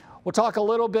playoffs. We'll talk a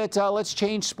little bit. Let's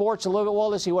change sports a little bit. Well,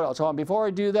 let's see what else. Hold on. Before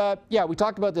I do that, yeah, we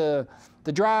talked about the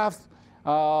draft.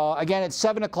 Again, it's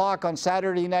 7 o'clock on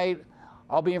Saturday night.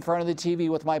 I'll be in front of the TV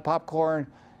with my popcorn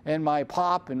and my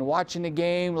pop and watching the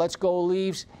game. Let's go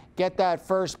Leafs. Get that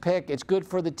first pick. It's good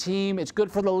for the team. It's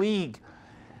good for the league.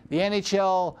 The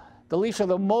NHL, the Leafs are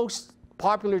the most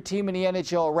popular team in the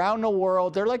NHL around the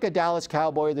world. They're like a Dallas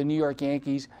Cowboy or the New York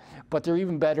Yankees, but they're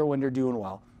even better when they're doing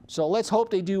well. So let's hope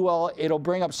they do well. It'll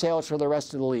bring up sales for the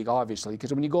rest of the league, obviously,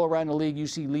 because when you go around the league, you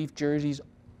see Leaf jerseys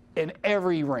in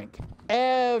every rink.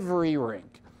 Every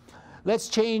rink. Let's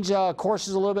change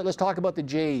courses a little bit. Let's talk about the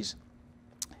Jays.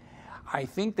 I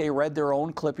think they read their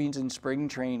own clippings in spring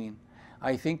training.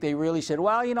 I think they really said,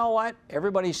 well, you know what?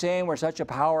 Everybody's saying we're such a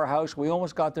powerhouse. We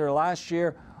almost got there last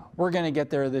year. We're going to get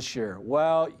there this year.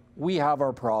 Well, we have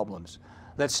our problems.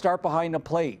 Let's start behind the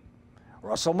plate.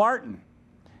 Russell Martin.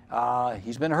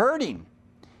 He's been hurting.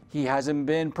 He hasn't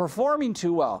been performing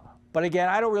too well. But again,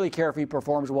 I don't really care if he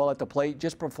performs well at the plate.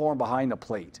 Just perform behind the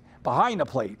plate. Behind the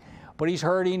plate. But he's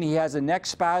hurting. He has a neck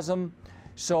spasm.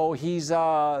 So he's,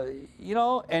 and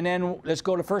then let's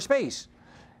go to first base.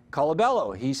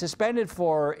 Colabello, he's suspended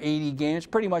for 80 games,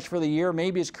 pretty much for the year.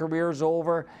 Maybe his career is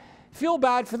over. Feel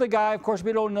bad for the guy. Of course,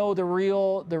 we don't know the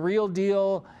real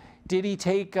deal. Did he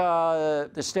take the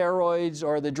steroids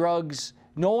or the drugs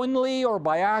knowingly or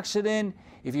by accident?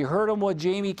 If you heard him with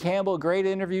Jamie Campbell, great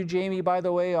interview, Jamie, by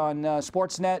the way, on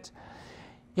Sportsnet,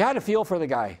 you had to feel for the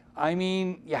guy. I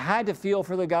mean, you had to feel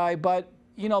for the guy, but,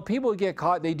 people get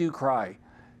caught, they do cry.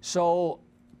 So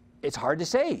it's hard to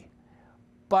say.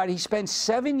 But he spent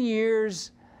 7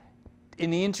 years in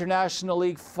the International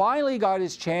League, finally got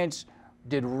his chance,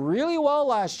 did really well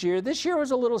last year. This year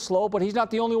was a little slow, but he's not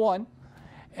the only one.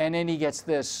 And then he gets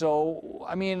this. So,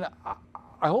 I mean,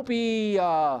 I hope he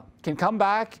can come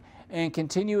back and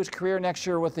continue his career next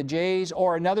year with the Jays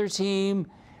or another team.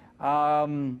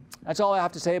 That's all I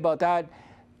have to say about that.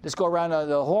 Let's go around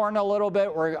the horn a little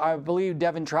bit, where I believe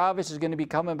Devin Travis is going to be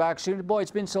coming back soon. Boy,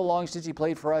 it's been so long since he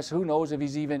played for us. Who knows if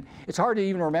he's even, it's hard to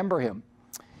even remember him.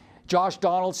 Josh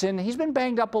Donaldson, he's been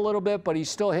banged up a little bit, but he's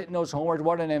still hitting those homers.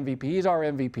 What an MVP. He's our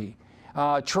MVP.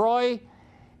 Troy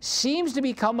seems to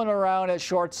be coming around at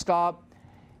shortstop.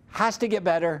 Has to get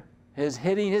better. His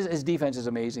hitting, his defense is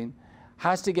amazing.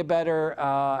 Has to get better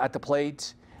at the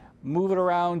plate. Move it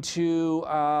around to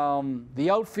the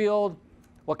outfield.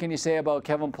 What can you say about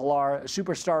Kevin Pillar? A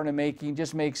superstar in the making,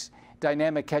 just makes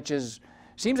dynamic catches.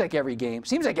 Seems like every game,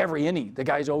 seems like every inning. The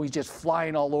guy's always just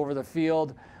flying all over the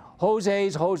field.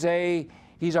 Jose's Jose.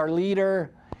 He's our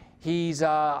leader. He's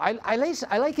I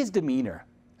like his demeanor.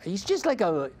 He's just like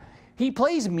he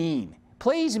plays mean.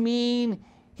 Plays mean.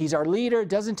 He's our leader.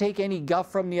 Doesn't take any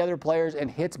guff from the other players and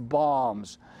hits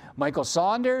bombs. Michael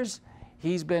Saunders.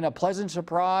 He's been a pleasant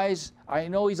surprise. I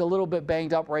know he's a little bit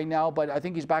banged up right now, but I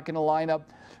think he's back in the lineup.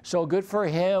 So good for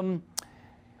him.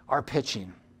 Our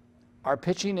pitching. Our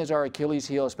pitching is our Achilles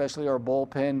heel, especially our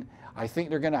bullpen. I think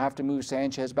they're going to have to move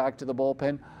Sanchez back to the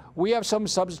bullpen. We have some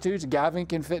substitutes. Gavin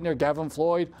can fit in there. Gavin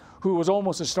Floyd, who was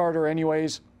almost a starter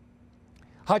anyways.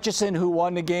 Hutchison, who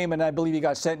won the game, and I believe he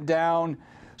got sent down.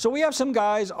 So we have some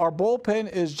guys. Our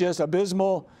bullpen is just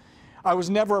abysmal. I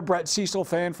was never a Brett Cecil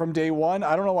fan from day one.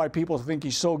 I don't know why people think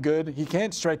he's so good. He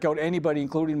can't strike out anybody,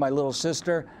 including my little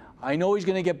sister. I know he's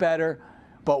going to get better,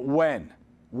 but when?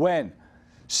 When?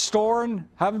 Stoyan,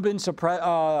 haven't been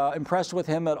impressed with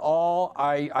him at all.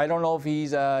 I don't know if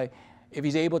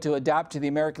he's able to adapt to the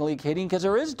American League hitting, because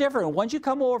there is different. Once you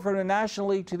come over from the National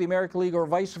League to the American League or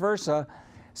vice versa,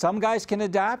 some guys can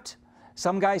adapt,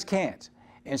 some guys can't.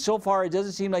 And so far, it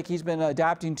doesn't seem like he's been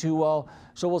adapting too well.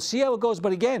 So we'll see how it goes.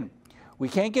 But again, we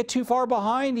can't get too far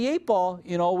behind the 8-ball.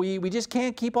 You know, we just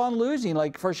can't keep on losing.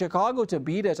 Like for Chicago to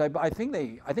beat us, I think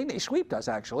they sweeped us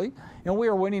actually. You know, we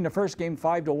were winning the first game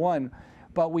 5-1,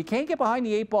 but we can't get behind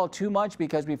the 8-ball too much,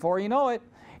 because before you know it,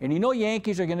 and you know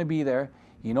Yankees are going to be there.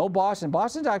 You know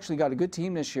Boston's actually got a good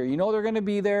team this year. You know they're going to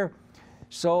be there.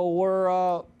 So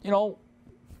we're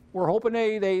we're hoping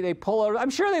they pull out.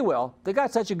 I'm sure they will. They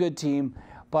got such a good team,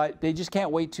 but they just can't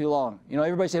wait too long. You know,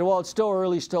 everybody said, well, it's still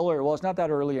early, still early. Well, it's not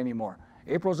that early anymore.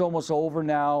 April's almost over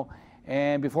now,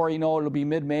 and before you know it, it'll be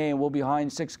mid-May, and we'll be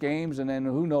behind 6 games, and then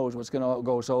who knows what's going to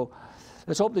go. So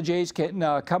let's hope the Jays can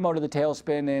come out of the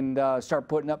tailspin and start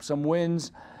putting up some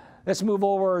wins. Let's move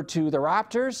over to the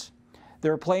Raptors.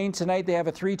 They're playing tonight. They have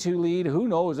a 3-2 lead. Who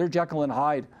knows? They're Jekyll and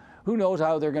Hyde. Who knows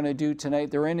how they're going to do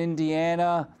tonight? They're in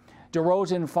Indiana.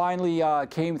 DeRozan finally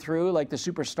came through like the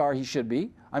superstar he should be.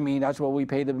 I mean, that's what we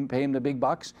pay him the big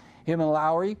bucks, him and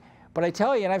Lowry. But I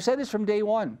tell you, and I've said this from day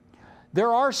one,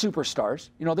 there are superstars.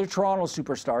 You know, they're Toronto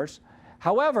superstars.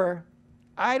 However,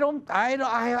 I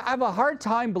have a hard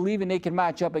time believing they can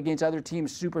match up against other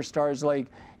teams' superstars like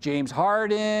James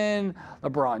Harden,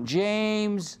 LeBron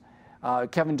James,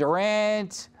 Kevin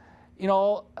Durant. You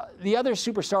know, the other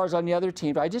superstars on the other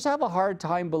teams. I just have a hard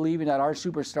time believing that our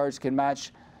superstars can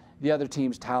match the other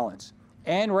team's talents.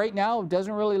 And right now, it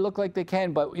doesn't really look like they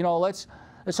can. But, you know, let's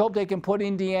hope they can put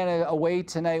Indiana away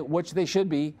tonight, which they should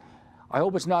be. I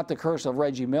hope it's not the curse of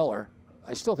Reggie Miller.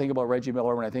 I still think about Reggie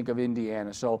Miller when I think of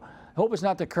Indiana. So I hope it's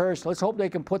not the curse. Let's hope they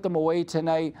can put them away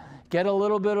tonight, get a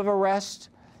little bit of a rest,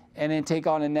 and then take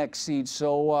on the next seed.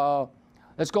 So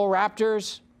let's go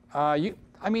Raptors.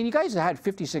 You guys have had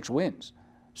 56 wins.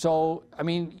 So, I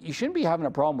mean, you shouldn't be having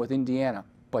a problem with Indiana,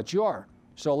 but you are.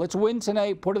 So let's win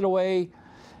tonight, put it away.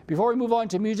 Before we move on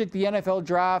to music, the NFL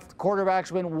draft,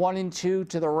 quarterbacks went 1-2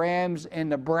 to the Rams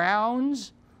and the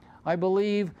Browns, I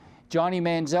believe. Johnny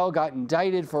Manziel got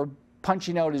indicted for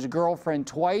punching out his girlfriend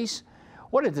twice.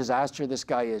 What a disaster this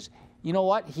guy is. You know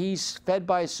what? He's fed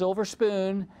by a silver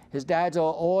spoon. His dad's an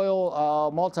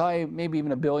oil maybe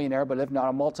even a billionaire, but if not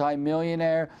a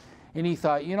multi-millionaire. And he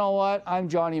thought, you know what? I'm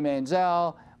Johnny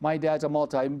Manziel. My dad's a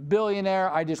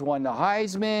multi-billionaire. I just won the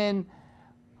Heisman.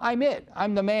 I'm it.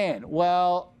 I'm the man.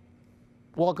 Well,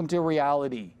 welcome to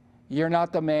reality. You're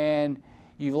not the man.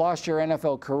 You've lost your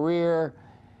NFL career.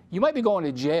 You might be going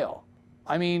to jail.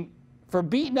 I mean, for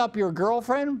beating up your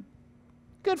girlfriend,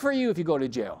 good for you if you go to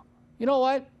jail. You know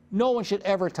what? No one should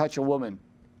ever touch a woman.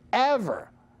 Ever.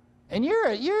 And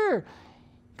you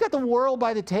got the world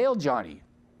by the tail, Johnny.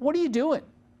 What are you doing?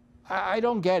 I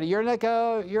don't get it. You're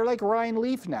like Ryan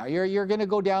Leaf now. You're going to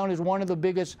go down as one of the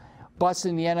biggest busts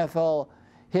in the NFL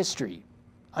history.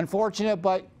 Unfortunate,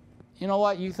 but you know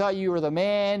what? You thought you were the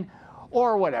man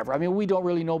or whatever. I mean, we don't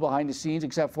really know behind the scenes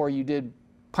except for you did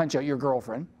punch out your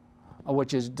girlfriend,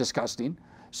 which is disgusting.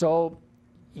 So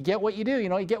you get what you do, you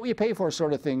know, you get what you pay for,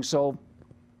 sort of thing. So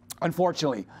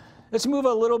unfortunately. Let's move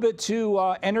a little bit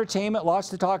to entertainment. Lots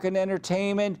to talk in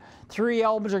entertainment. 3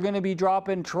 albums are going to be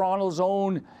dropping. Toronto's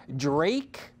own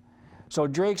Drake. So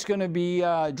Drake's going to be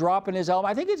dropping his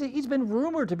album. I think he's been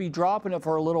rumored to be dropping it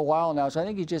for a little while now. So I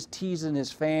think he's just teasing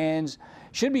his fans.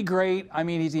 Should be great. I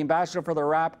mean, he's the ambassador for the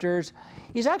Raptors.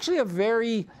 He's actually a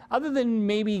very, other than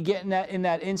maybe getting that in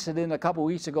that incident a couple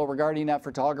weeks ago regarding that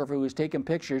photographer who was taking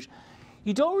pictures,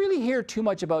 you don't really hear too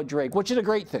much about Drake, which is a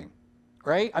great thing.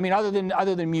 Right? I mean, other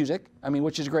than music, I mean,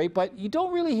 which is great, but you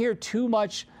don't really hear too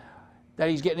much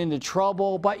that he's getting into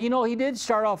trouble. But, you know, he did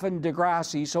start off in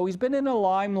Degrassi, so he's been in the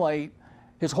limelight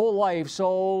his whole life,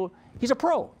 so he's a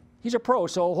pro. He's a pro,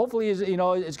 so hopefully, you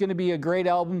know, it's going to be a great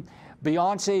album.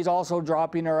 Beyonce is also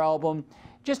dropping her album.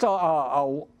 Just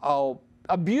a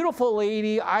beautiful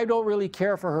lady. I don't really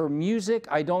care for her music.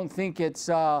 I don't think it's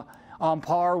on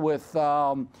par with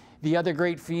the other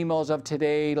great females of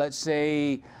today, let's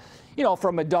say, you know,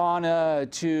 from Madonna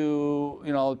to,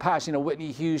 you know, passing of Whitney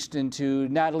Houston to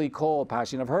Natalie Cole,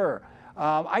 passing of her.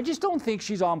 I just don't think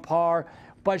she's on par,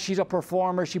 but she's a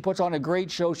performer. She puts on a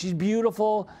great show. She's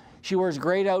beautiful. She wears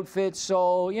great outfits.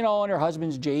 So, you know, and her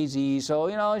husband's Jay-Z. So,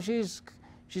 you know, she's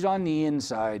on the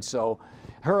inside. So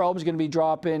her album's going to be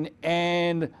dropping.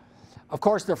 And, of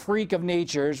course, the freak of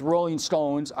nature's Rolling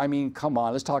Stones. I mean, come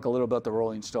on, let's talk a little about the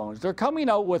Rolling Stones. They're coming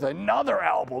out with another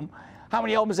album. How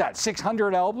many albums is that?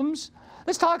 600 albums?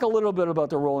 Let's talk a little bit about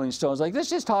the Rolling Stones. Like, let's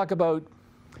just talk about,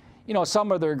 you know,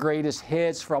 some of their greatest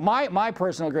hits. From my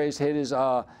personal greatest hit is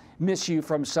Miss You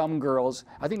from Some Girls.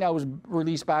 I think that was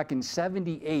released back in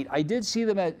 '78. I did see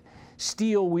them at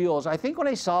Steel Wheels. I think when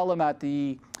I saw them at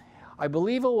the, I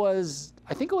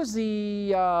think it was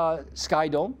the Sky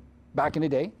Dome back in the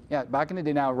day. Yeah, back in the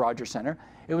day now, Rogers Center.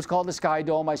 It was called the Sky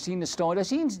Dome. I seen the Stones. I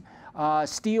seen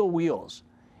Steel Wheels.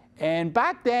 And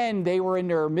back then, they were in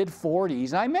their mid-40s.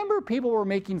 And I remember people were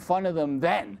making fun of them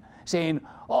then, saying,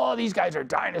 oh, these guys are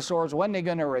dinosaurs. When are they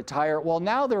going to retire? Well,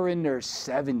 now they're in their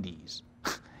 70s.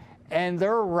 And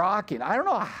they're rocking. I don't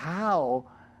know how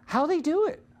they do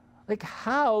it. Like,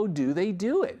 how do they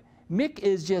do it? Mick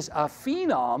is just a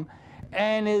phenom.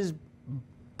 And his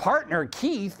partner,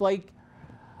 Keith, like,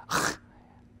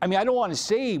 I mean, I don't want to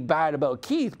say bad about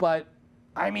Keith, but,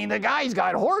 I mean, the guy's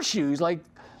got horseshoes. Like,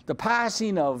 the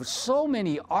passing of so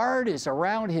many artists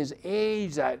around his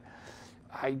age that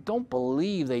I don't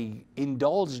believe they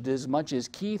indulged as much as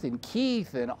Keith and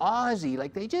Ozzy.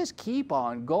 Like, they just keep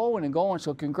on going and going.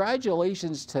 So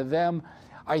congratulations to them.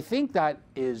 I think that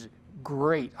is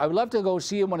great. I would love to go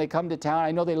see them when they come to town.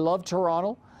 I know they love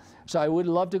Toronto, so I would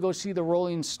love to go see the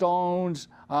Rolling Stones.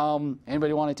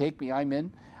 Anybody want to take me? I'm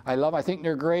in. I think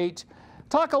they're great.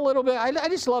 Talk a little bit. I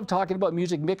just love talking about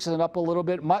music, mixing it up a little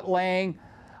bit. Mutt Lange.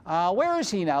 Where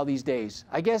is he now these days?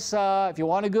 I guess if you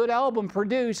want a good album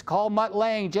produced, call Mutt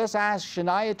Lange. Just ask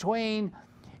Shania Twain,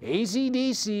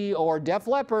 AC/DC, or Def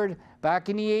Leppard back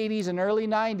in the 80s and early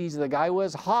 90s. The guy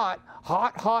was hot.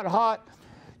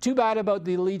 Too bad about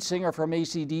the lead singer from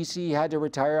AC/DC. He had to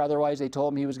retire. Otherwise, they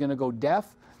told him he was going to go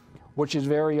deaf, which is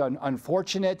very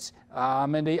unfortunate.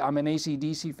 I'm an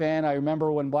AC/DC fan. I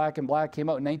remember when Black and Black came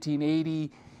out in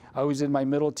 1980. I was in my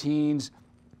middle teens.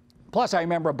 Plus, I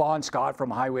remember Bon Scott from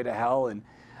Highway to Hell. And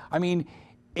I mean,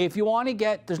 if you want to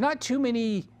get, there's not too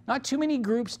many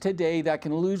groups today that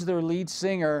can lose their lead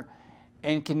singer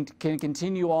and can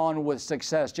continue on with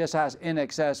success, just as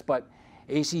INXS. But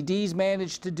AC/D's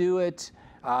managed to do it.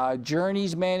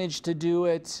 Journey's managed to do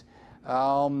it.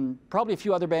 Probably a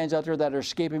few other bands out there that are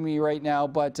escaping me right now.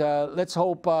 But let's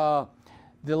hope the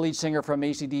lead singer from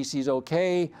AC/DC is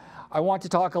okay. I want to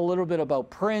talk a little bit about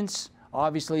Prince.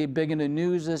 Obviously, big in the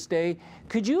news this day.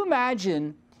 Could you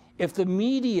imagine if the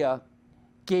media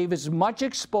gave as much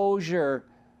exposure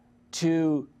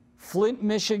to Flint,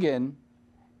 Michigan,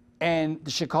 and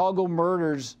the Chicago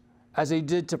murders as they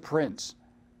did to Prince?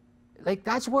 Like,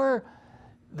 that's where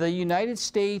the United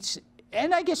States,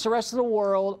 and I guess the rest of the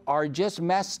world, are just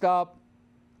messed up,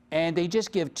 and they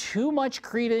just give too much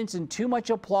credence and too much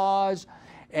applause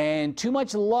and too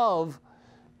much love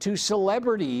to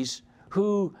celebrities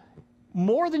who,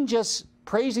 more than just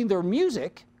praising their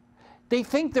music, they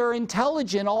think they're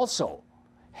intelligent also.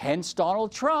 Hence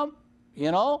Donald Trump,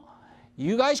 you know.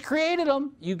 You guys created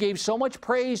them. You gave so much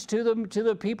praise to them, to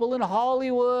the people in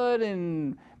Hollywood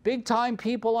and big-time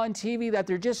people on TV that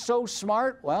they're just so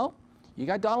smart. Well, you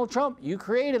got Donald Trump. You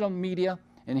created them, media,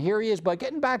 and here he is. But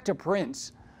getting back to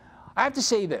Prince, I have to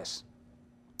say this.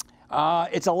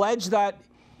 It's alleged that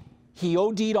he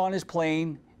OD'd on his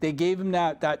plane. They gave him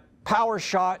that power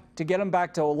shot to get him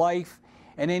back to life,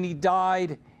 and then he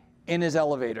died in his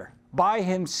elevator. by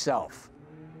himself.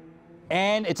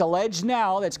 And it's alleged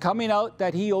now that's coming out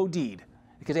that he OD'd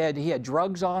because he had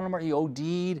drugs on him or he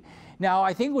OD'd. Now,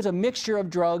 I think it was a mixture of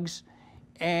drugs,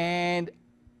 and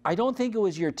I don't think it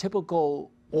was your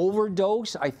typical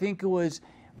overdose. I think it was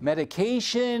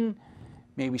medication,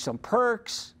 maybe some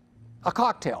perks, a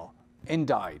cocktail, and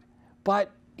died.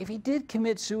 But if he did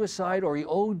commit suicide or he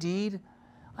OD'd,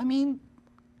 I mean,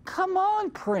 come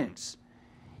on, Prince.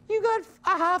 You got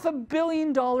 $500 million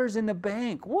in the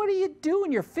bank. What are you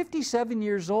doing? You're 57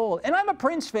 years old. And I'm a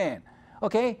Prince fan,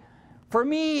 okay? For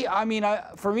me, I mean,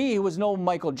 for me, he was no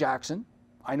Michael Jackson.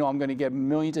 I know I'm going to get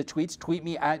millions of tweets. Tweet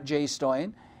me at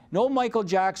 @JStoyan. No Michael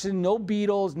Jackson, no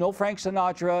Beatles, no Frank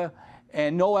Sinatra,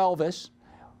 and no Elvis.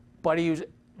 But he was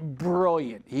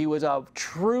brilliant. He was a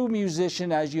true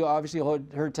musician, as you obviously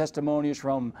heard testimonies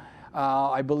from,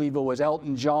 I believe it was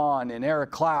Elton John and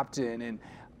Eric Clapton and,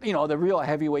 you know, the real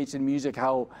heavyweights in music,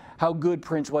 how good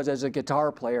Prince was as a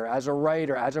guitar player, as a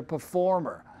writer, as a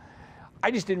performer. I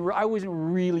wasn't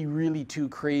really too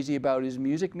crazy about his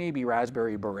music, maybe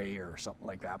Raspberry Beret or something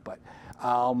like that. But,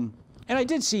 and I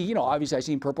did see, you know, obviously I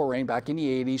seen Purple Rain back in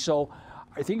the 80s, so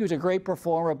I think he was a great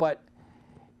performer. But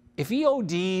if he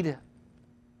OD'd,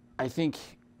 I think,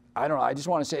 I don't know, I just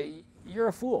want to say, you're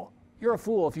a fool. You're a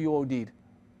fool if you OD'd,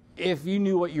 if you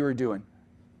knew what you were doing.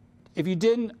 If you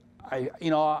didn't,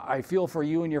 I feel for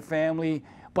you and your family.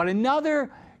 But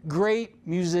another great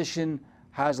musician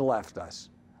has left us.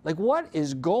 Like, what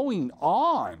is going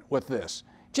on with this?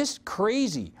 Just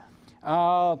crazy.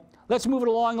 Let's move it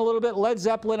along a little bit. Led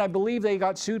Zeppelin, I believe they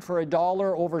got sued for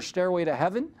 $1 over Stairway to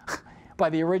Heaven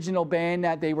by the original band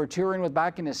that they were touring with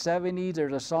back in the 70s.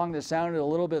 There's a song that sounded a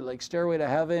little bit like Stairway to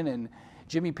Heaven, and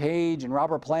Jimmy Page and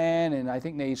Robert Plant, and I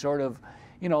think they sort of,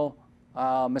 you know,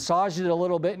 massaged it a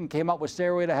little bit and came up with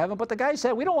Stairway to Heaven. But the guy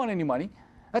said, we don't want any money.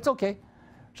 That's okay.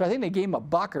 So I think they gave him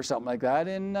 $1 or something like that,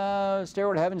 and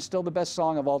Stairway to Heaven is still the best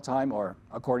song of all time, or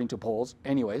according to polls.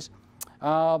 Anyways,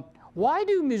 why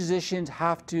do musicians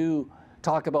have to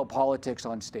talk about politics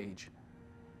on stage?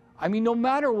 I mean, no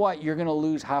matter what, you're going to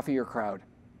lose half of your crowd.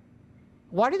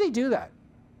 Why do they do that?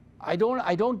 I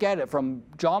don't get it. From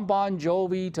John Bon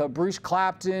Jovi to Bruce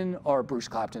Springsteen.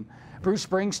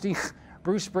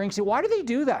 Bruce Springsteen. Why do they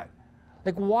do that?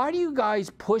 Like, why do you guys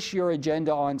push your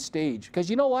agenda on stage? Because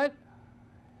you know what?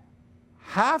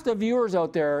 Half the viewers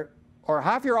out there, or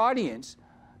half your audience,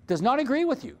 does not agree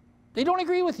with you. They don't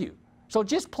agree with you. So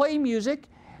just play music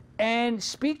and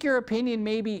speak your opinion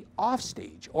maybe off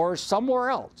stage or somewhere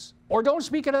else. Or don't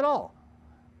speak it at all.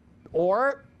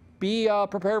 Or be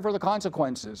prepared for the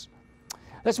consequences.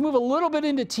 Let's move a little bit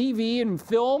into TV and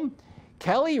film.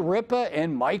 Kelly Ripa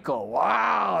and Michael.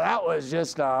 Wow, that was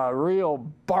just a real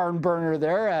barn burner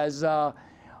there, as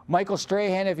Michael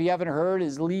Strahan, if you haven't heard,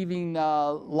 is leaving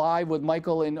live with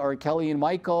Michael or Kelly and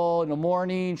Michael in the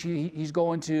morning. He's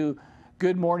going to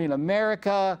Good Morning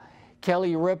America.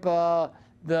 Kelly Ripa,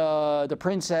 the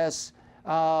princess,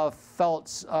 felt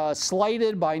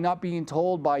slighted by not being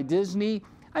told by Disney.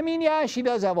 I mean, yeah, she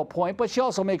does have a point, but she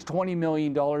also makes $20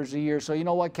 million a year. So you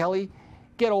know what, Kelly?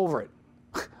 Get over it.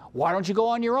 Why don't you go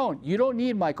on your own? You don't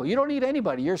need Michael. You don't need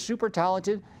anybody. You're super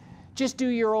talented. Just do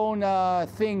your own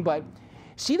thing. But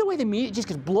see the way the media just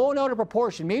gets blown out of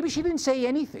proportion. Maybe she didn't say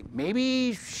anything.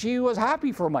 Maybe she was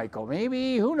happy for Michael.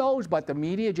 Maybe, who knows? But the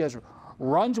media just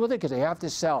runs with it because they have to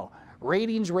sell.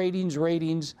 Ratings, ratings,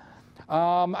 ratings.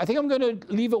 I think I'm going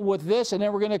to leave it with this, and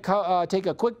then we're going to take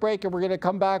a quick break, and we're going to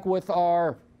come back with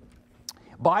our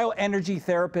bioenergy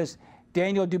therapist,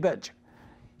 Daniel Dubajic.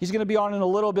 He's going to be on in a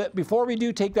little bit. Before we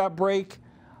do take that break,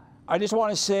 I just want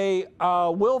to say,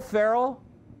 Will Ferrell,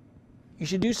 you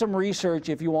should do some research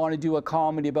if you want to do a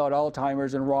comedy about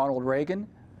Alzheimer's and Ronald Reagan.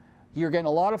 You're getting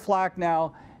a lot of flack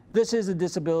now. This is a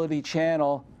disability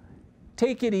channel.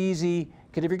 Take it easy,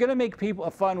 because if you're going to make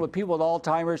fun with people with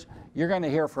Alzheimer's, you're going to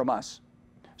hear from us.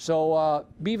 So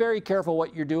be very careful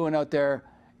what you're doing out there.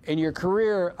 And your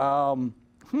career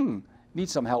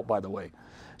needs some help, by the way.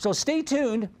 So stay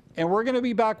tuned. And we're going to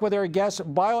be back with our guest,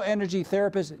 bioenergy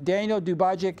therapist, Daniel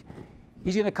Dubajic.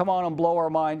 He's going to come on and blow our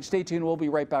mind. Stay tuned. We'll be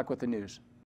right back with the news.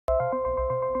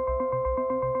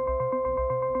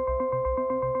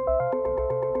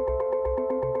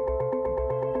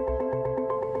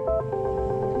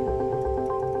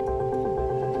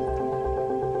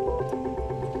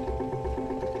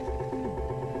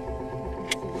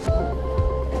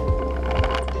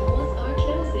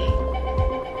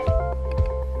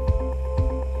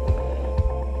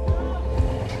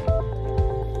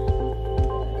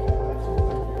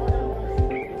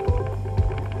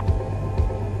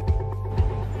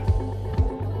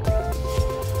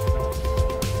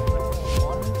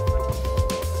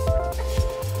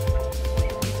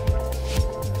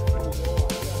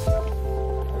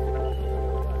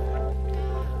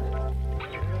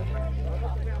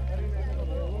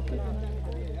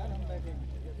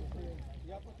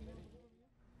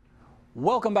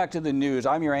 Welcome back to the news.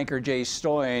 I'm your anchor, Jay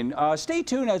Stoyan. Stay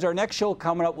tuned, as our next show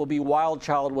coming up will be Wild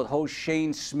Child with host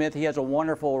Shane Smith. He has a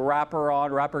wonderful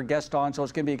rapper guest on, so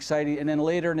it's going to be exciting. And then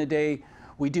later in the day,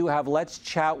 we do have Let's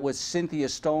Chat with Cynthia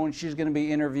Stone. She's going to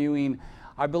be interviewing,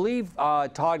 I believe,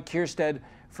 Todd Kierstead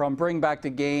from Bring Back the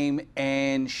Game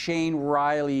and Shane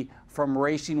Riley from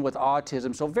Racing with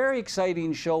Autism. So very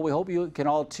exciting show. We hope you can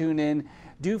all tune in.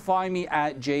 Do find me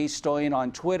at Jay Stoyan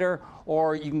on Twitter,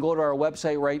 or you can go to our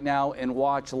website right now and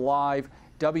watch live,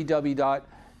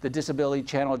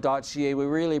 www.thedisabilitychannel.ca. We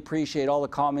really appreciate all the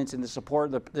comments and the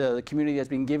support the community has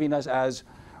been giving us, as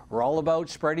we're all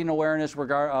about spreading awareness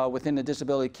within the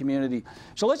disability community.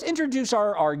 So let's introduce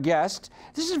our guest.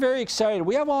 This is very exciting.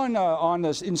 We have on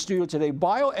this in studio today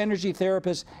bioenergy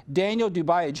therapist Daniel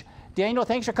Dubajic. Daniel,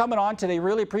 thanks for coming on today.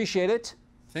 Really appreciate it.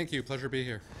 Thank you. Pleasure to be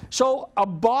here. So, a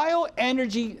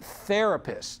bioenergy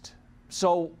therapist.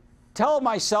 So, tell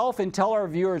myself and tell our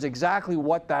viewers exactly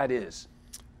what that is.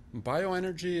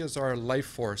 Bioenergy is our life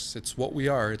force. It's what we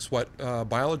are. It's what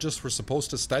biologists were supposed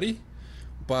to study,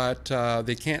 but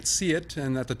they can't see it.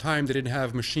 And at the time, they didn't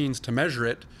have machines to measure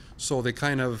it, so they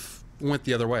kind of went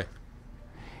the other way.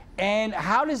 And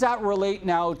how does that relate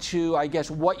now to, I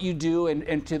guess, what you do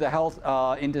and to the health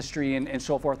industry and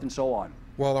so forth and so on?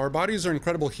 Well, our bodies are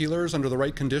incredible healers under the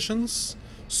right conditions.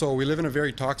 So we live in a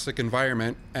very toxic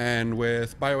environment, and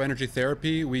with bioenergy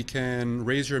therapy, we can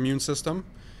raise your immune system,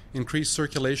 increase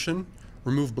circulation,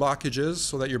 remove blockages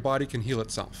so that your body can heal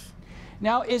itself.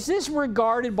 Now, is this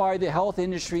regarded by the health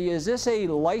industry? Is this a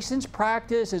licensed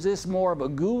practice? Is this more of a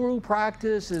guru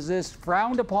practice? Is this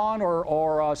frowned upon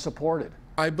or supported?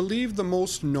 I believe the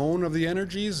most known of the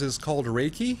energies is called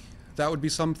Reiki. That would be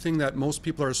something that most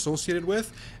people are associated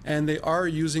with, and they are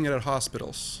using it at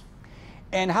hospitals.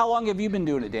 And how long have you been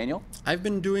doing it, Daniel? I've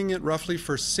been doing it roughly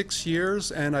for 6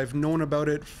 years, and I've known about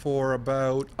it for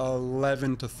about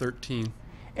 11 to 13.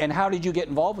 And how did you get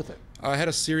involved with it? I had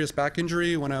a serious back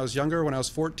injury when I was younger, when I was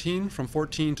 14, from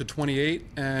 14 to 28,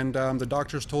 and the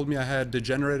doctors told me I had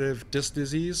degenerative disc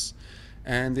disease,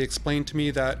 and they explained to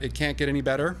me that it can't get any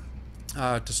better,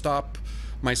 to stop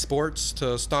my sports,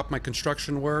 to stop my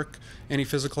construction work, any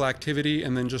physical activity,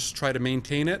 and then just try to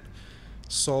maintain it.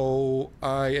 So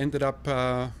I ended up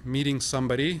meeting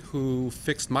somebody who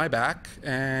fixed my back,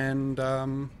 and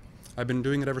I've been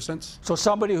doing it ever since. So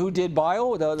somebody who did the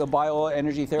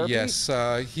bioenergy therapy? Yes,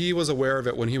 he was aware of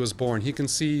it when he was born. He can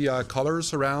see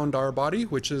colors around our body,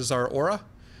 which is our aura,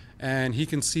 and he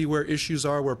can see where issues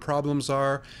are, where problems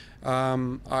are.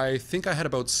 I think I had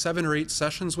about 7 or 8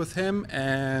 sessions with him,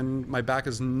 and my back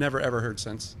has never ever hurt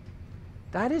since.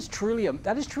 That is truly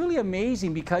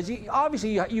amazing, because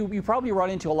obviously you probably run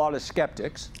into a lot of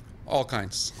skeptics. All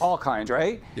kinds. All kinds,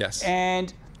 right? Yes.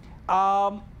 And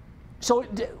so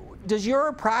does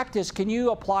your practice, can you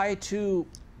apply it to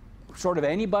sort of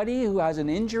anybody who has an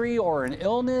injury or an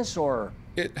illness, or?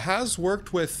 It has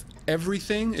worked with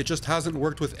everything. It just hasn't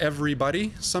worked with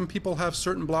everybody. Some people have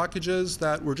certain blockages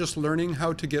that we're just learning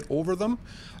how to get over them.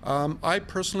 I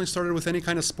personally started with any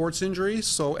kind of sports injury,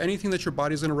 so anything that your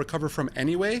body's going to recover from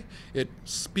anyway, it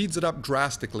speeds it up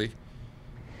drastically.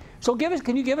 So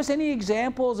can you give us any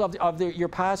examples of your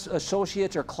past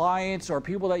associates or clients or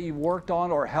people that you've worked on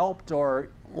or helped? Or?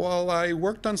 Well, I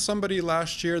worked on somebody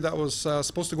last year that was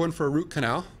supposed to go in for a root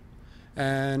canal.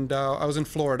 And I was in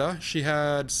Florida. She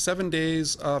had 7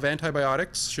 days of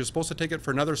antibiotics. She was supposed to take it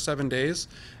for another 7 days.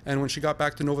 And when she got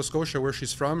back to Nova Scotia, where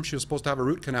she's from, she was supposed to have a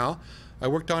root canal. I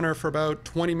worked on her for about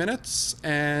 20 minutes,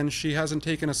 and she hasn't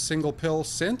taken a single pill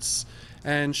since,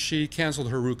 and she canceled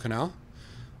her root canal.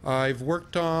 I've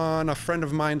worked on a friend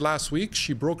of mine last week.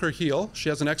 She broke her heel. She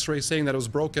has an x-ray saying that it was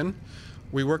broken.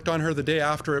 We worked on her the day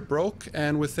after it broke,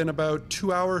 and within about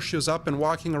 2 hours, she was up and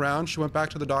walking around. She went back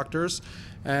to the doctors,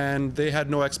 and they had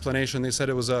no explanation. They said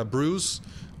it was a bruise,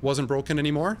 wasn't broken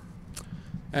anymore.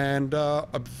 And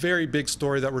a very big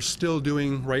story that we're still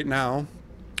doing right now,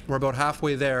 we're about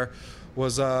halfway there,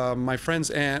 was my friend's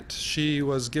aunt. She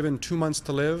was given 2 months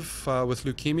to live with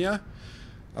leukemia.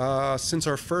 Since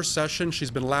our first session,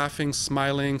 she's been laughing,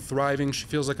 smiling, thriving. She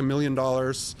feels like $1 million.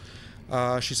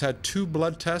 She's had 2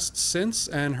 blood tests since,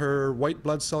 and her white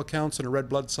blood cell counts and her red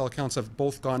blood cell counts have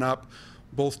both gone up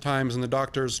both times, and the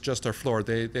doctors just are floored.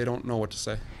 They don't know what to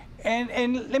say.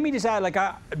 And let me just add, like,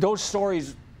 those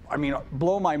stories, I mean,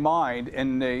 blow my mind,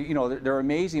 and they're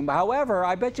amazing. But however,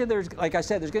 I bet you there's, like I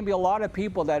said, there's going to be a lot of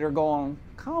people that are going,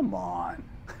 come on.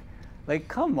 Like,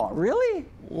 come on, really?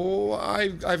 Well,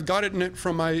 I've gotten it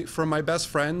from my best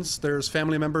friends. There's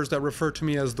family members that refer to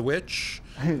me as the witch.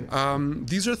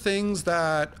 These are things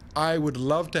that I would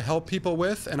love to help people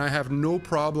with, and I have no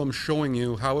problem showing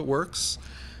you how it works.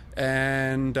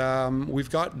 And we've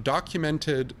got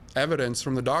documented evidence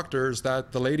from the doctors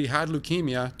that the lady had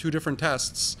leukemia, 2 different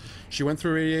tests. She went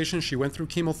through radiation, she went through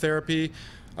chemotherapy,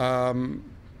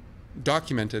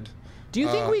 documented. Do you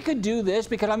think we could do this?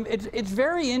 Because it's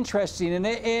very interesting,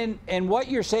 and what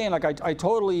you're saying, like I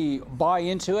totally buy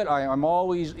into it. I'm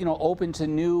always, you know, open to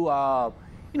new,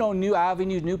 you know, new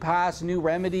avenues, new paths, new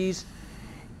remedies.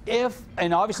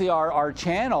 And obviously our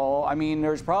channel, I mean,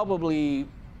 there's probably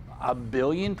 1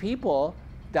 billion people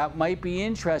that might be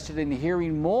interested in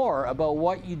hearing more about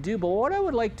what you do. But what I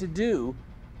would like to do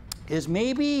is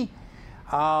maybe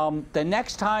the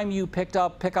next time you pick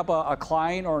up a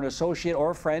client or an associate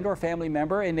or a friend or family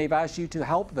member and they've asked you to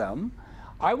help them,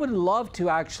 I would love to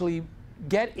actually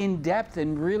get in depth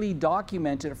and really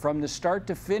document it from the start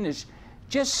to finish,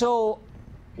 just so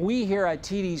we here at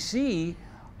TDC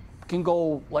can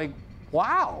go like,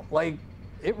 wow, like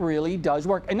it really does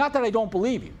work. And not that I don't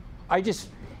believe you. I just,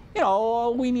 you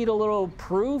know, we need a little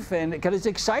proof, and because it's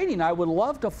exciting. I would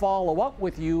love to follow up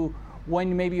with you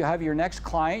when maybe you have your next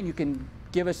client. You can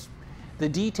give us the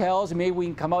details, and maybe we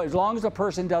can come out, as long as the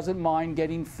person doesn't mind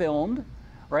getting filmed,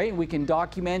 right? We can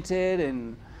document it.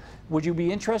 And would you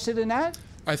be interested in that?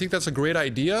 I think that's a great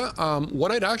idea.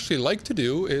 What I'd actually like to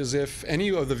do is, if any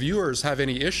of the viewers have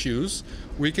any issues,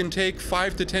 we can take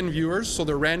 5 to 10 viewers, so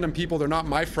they're random people, they're not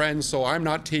my friends, so I'm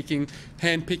not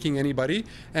hand-picking anybody,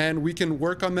 and we can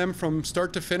work on them from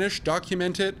start to finish,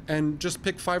 document it, and just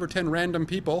pick 5 or 10 random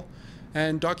people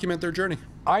and document their journey.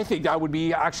 I think that would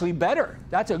be actually better.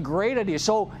 That's a great idea.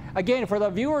 So again, for the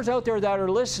viewers out there that are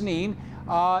listening,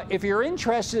 if you're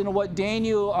interested in what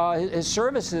Daniel, his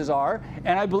services are,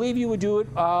 and I believe you would do it,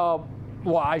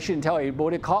 well, I shouldn't tell you,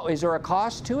 but is there a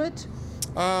cost to it?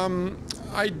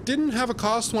 I didn't have a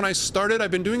cost when I started.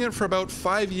 I've been doing it for about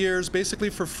 5 years, basically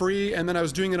for free, and then I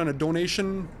was doing it on a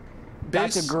donation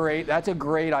base. That's a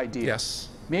great idea. Yes.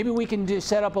 Maybe we can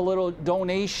set up a little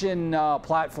donation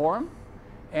platform,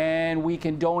 and we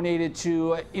can donate it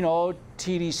to, you know,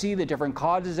 TDC, the different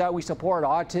causes that we support,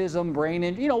 autism, brain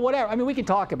injury, you know, whatever. I mean, we can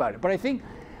talk about it, but I think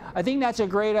that's a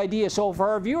great idea. So for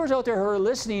our viewers out there who are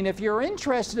listening, if you're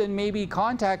interested in maybe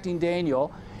contacting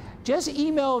Daniel, just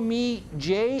email me,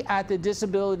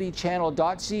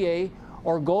 jay@thedisabilitychannel.ca,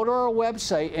 or go to our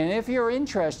website, and if you're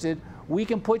interested, we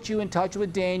can put you in touch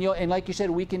with Daniel, and like you said,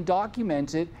 we can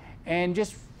document it and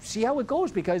just see how it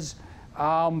goes, because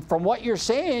from what you're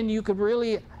saying, you could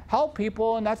really help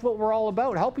people, and that's what we're all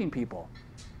about, helping people.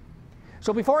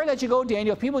 So before I let you go,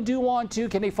 Daniel, if people do want to,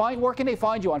 where can they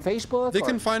find you, on Facebook? They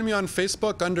can find me on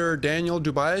Facebook under Daniel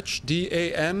Dubajic,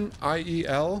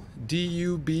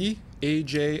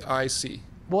 DANIEL-DUBAJIC.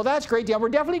 Well, that's great, Dan. We're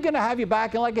definitely going to have you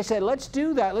back, and like I said, let's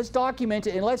do that. Let's document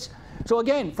it, and so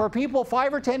again, for people,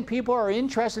 5 or 10 people are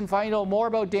interested in finding out more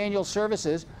about Daniel's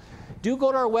services, do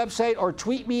go to our website or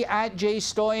tweet me at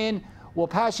JStoyan. We'll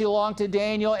pass you along to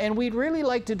Daniel, and we'd really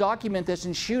like to document this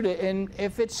and shoot it. And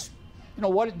if it's, you know,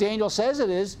 what Daniel says it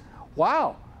is,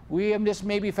 wow, we have just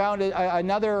maybe found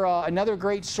another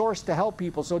great source to help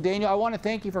people. So Daniel, I want to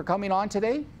thank you for coming on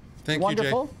today. Thank you,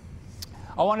 Jay.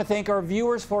 I want to thank our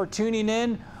viewers for tuning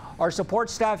in, our support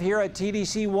staff here at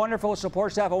TDC, wonderful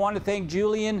support staff. I want to thank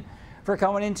Julian for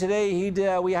coming in today.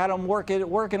 We had him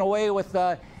working away with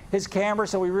his camera,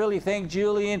 so we really thank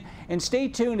Julian. And stay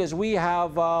tuned, as we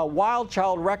have Wild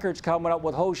Child Records coming up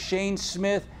with host Shane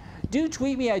Smith. Do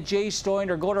tweet me at JStoyan,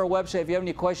 or go to our website if you have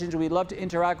any questions. We'd love to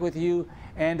interact with you.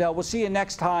 And we'll see you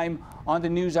next time on the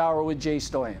News Hour with Jay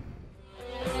Stoyan.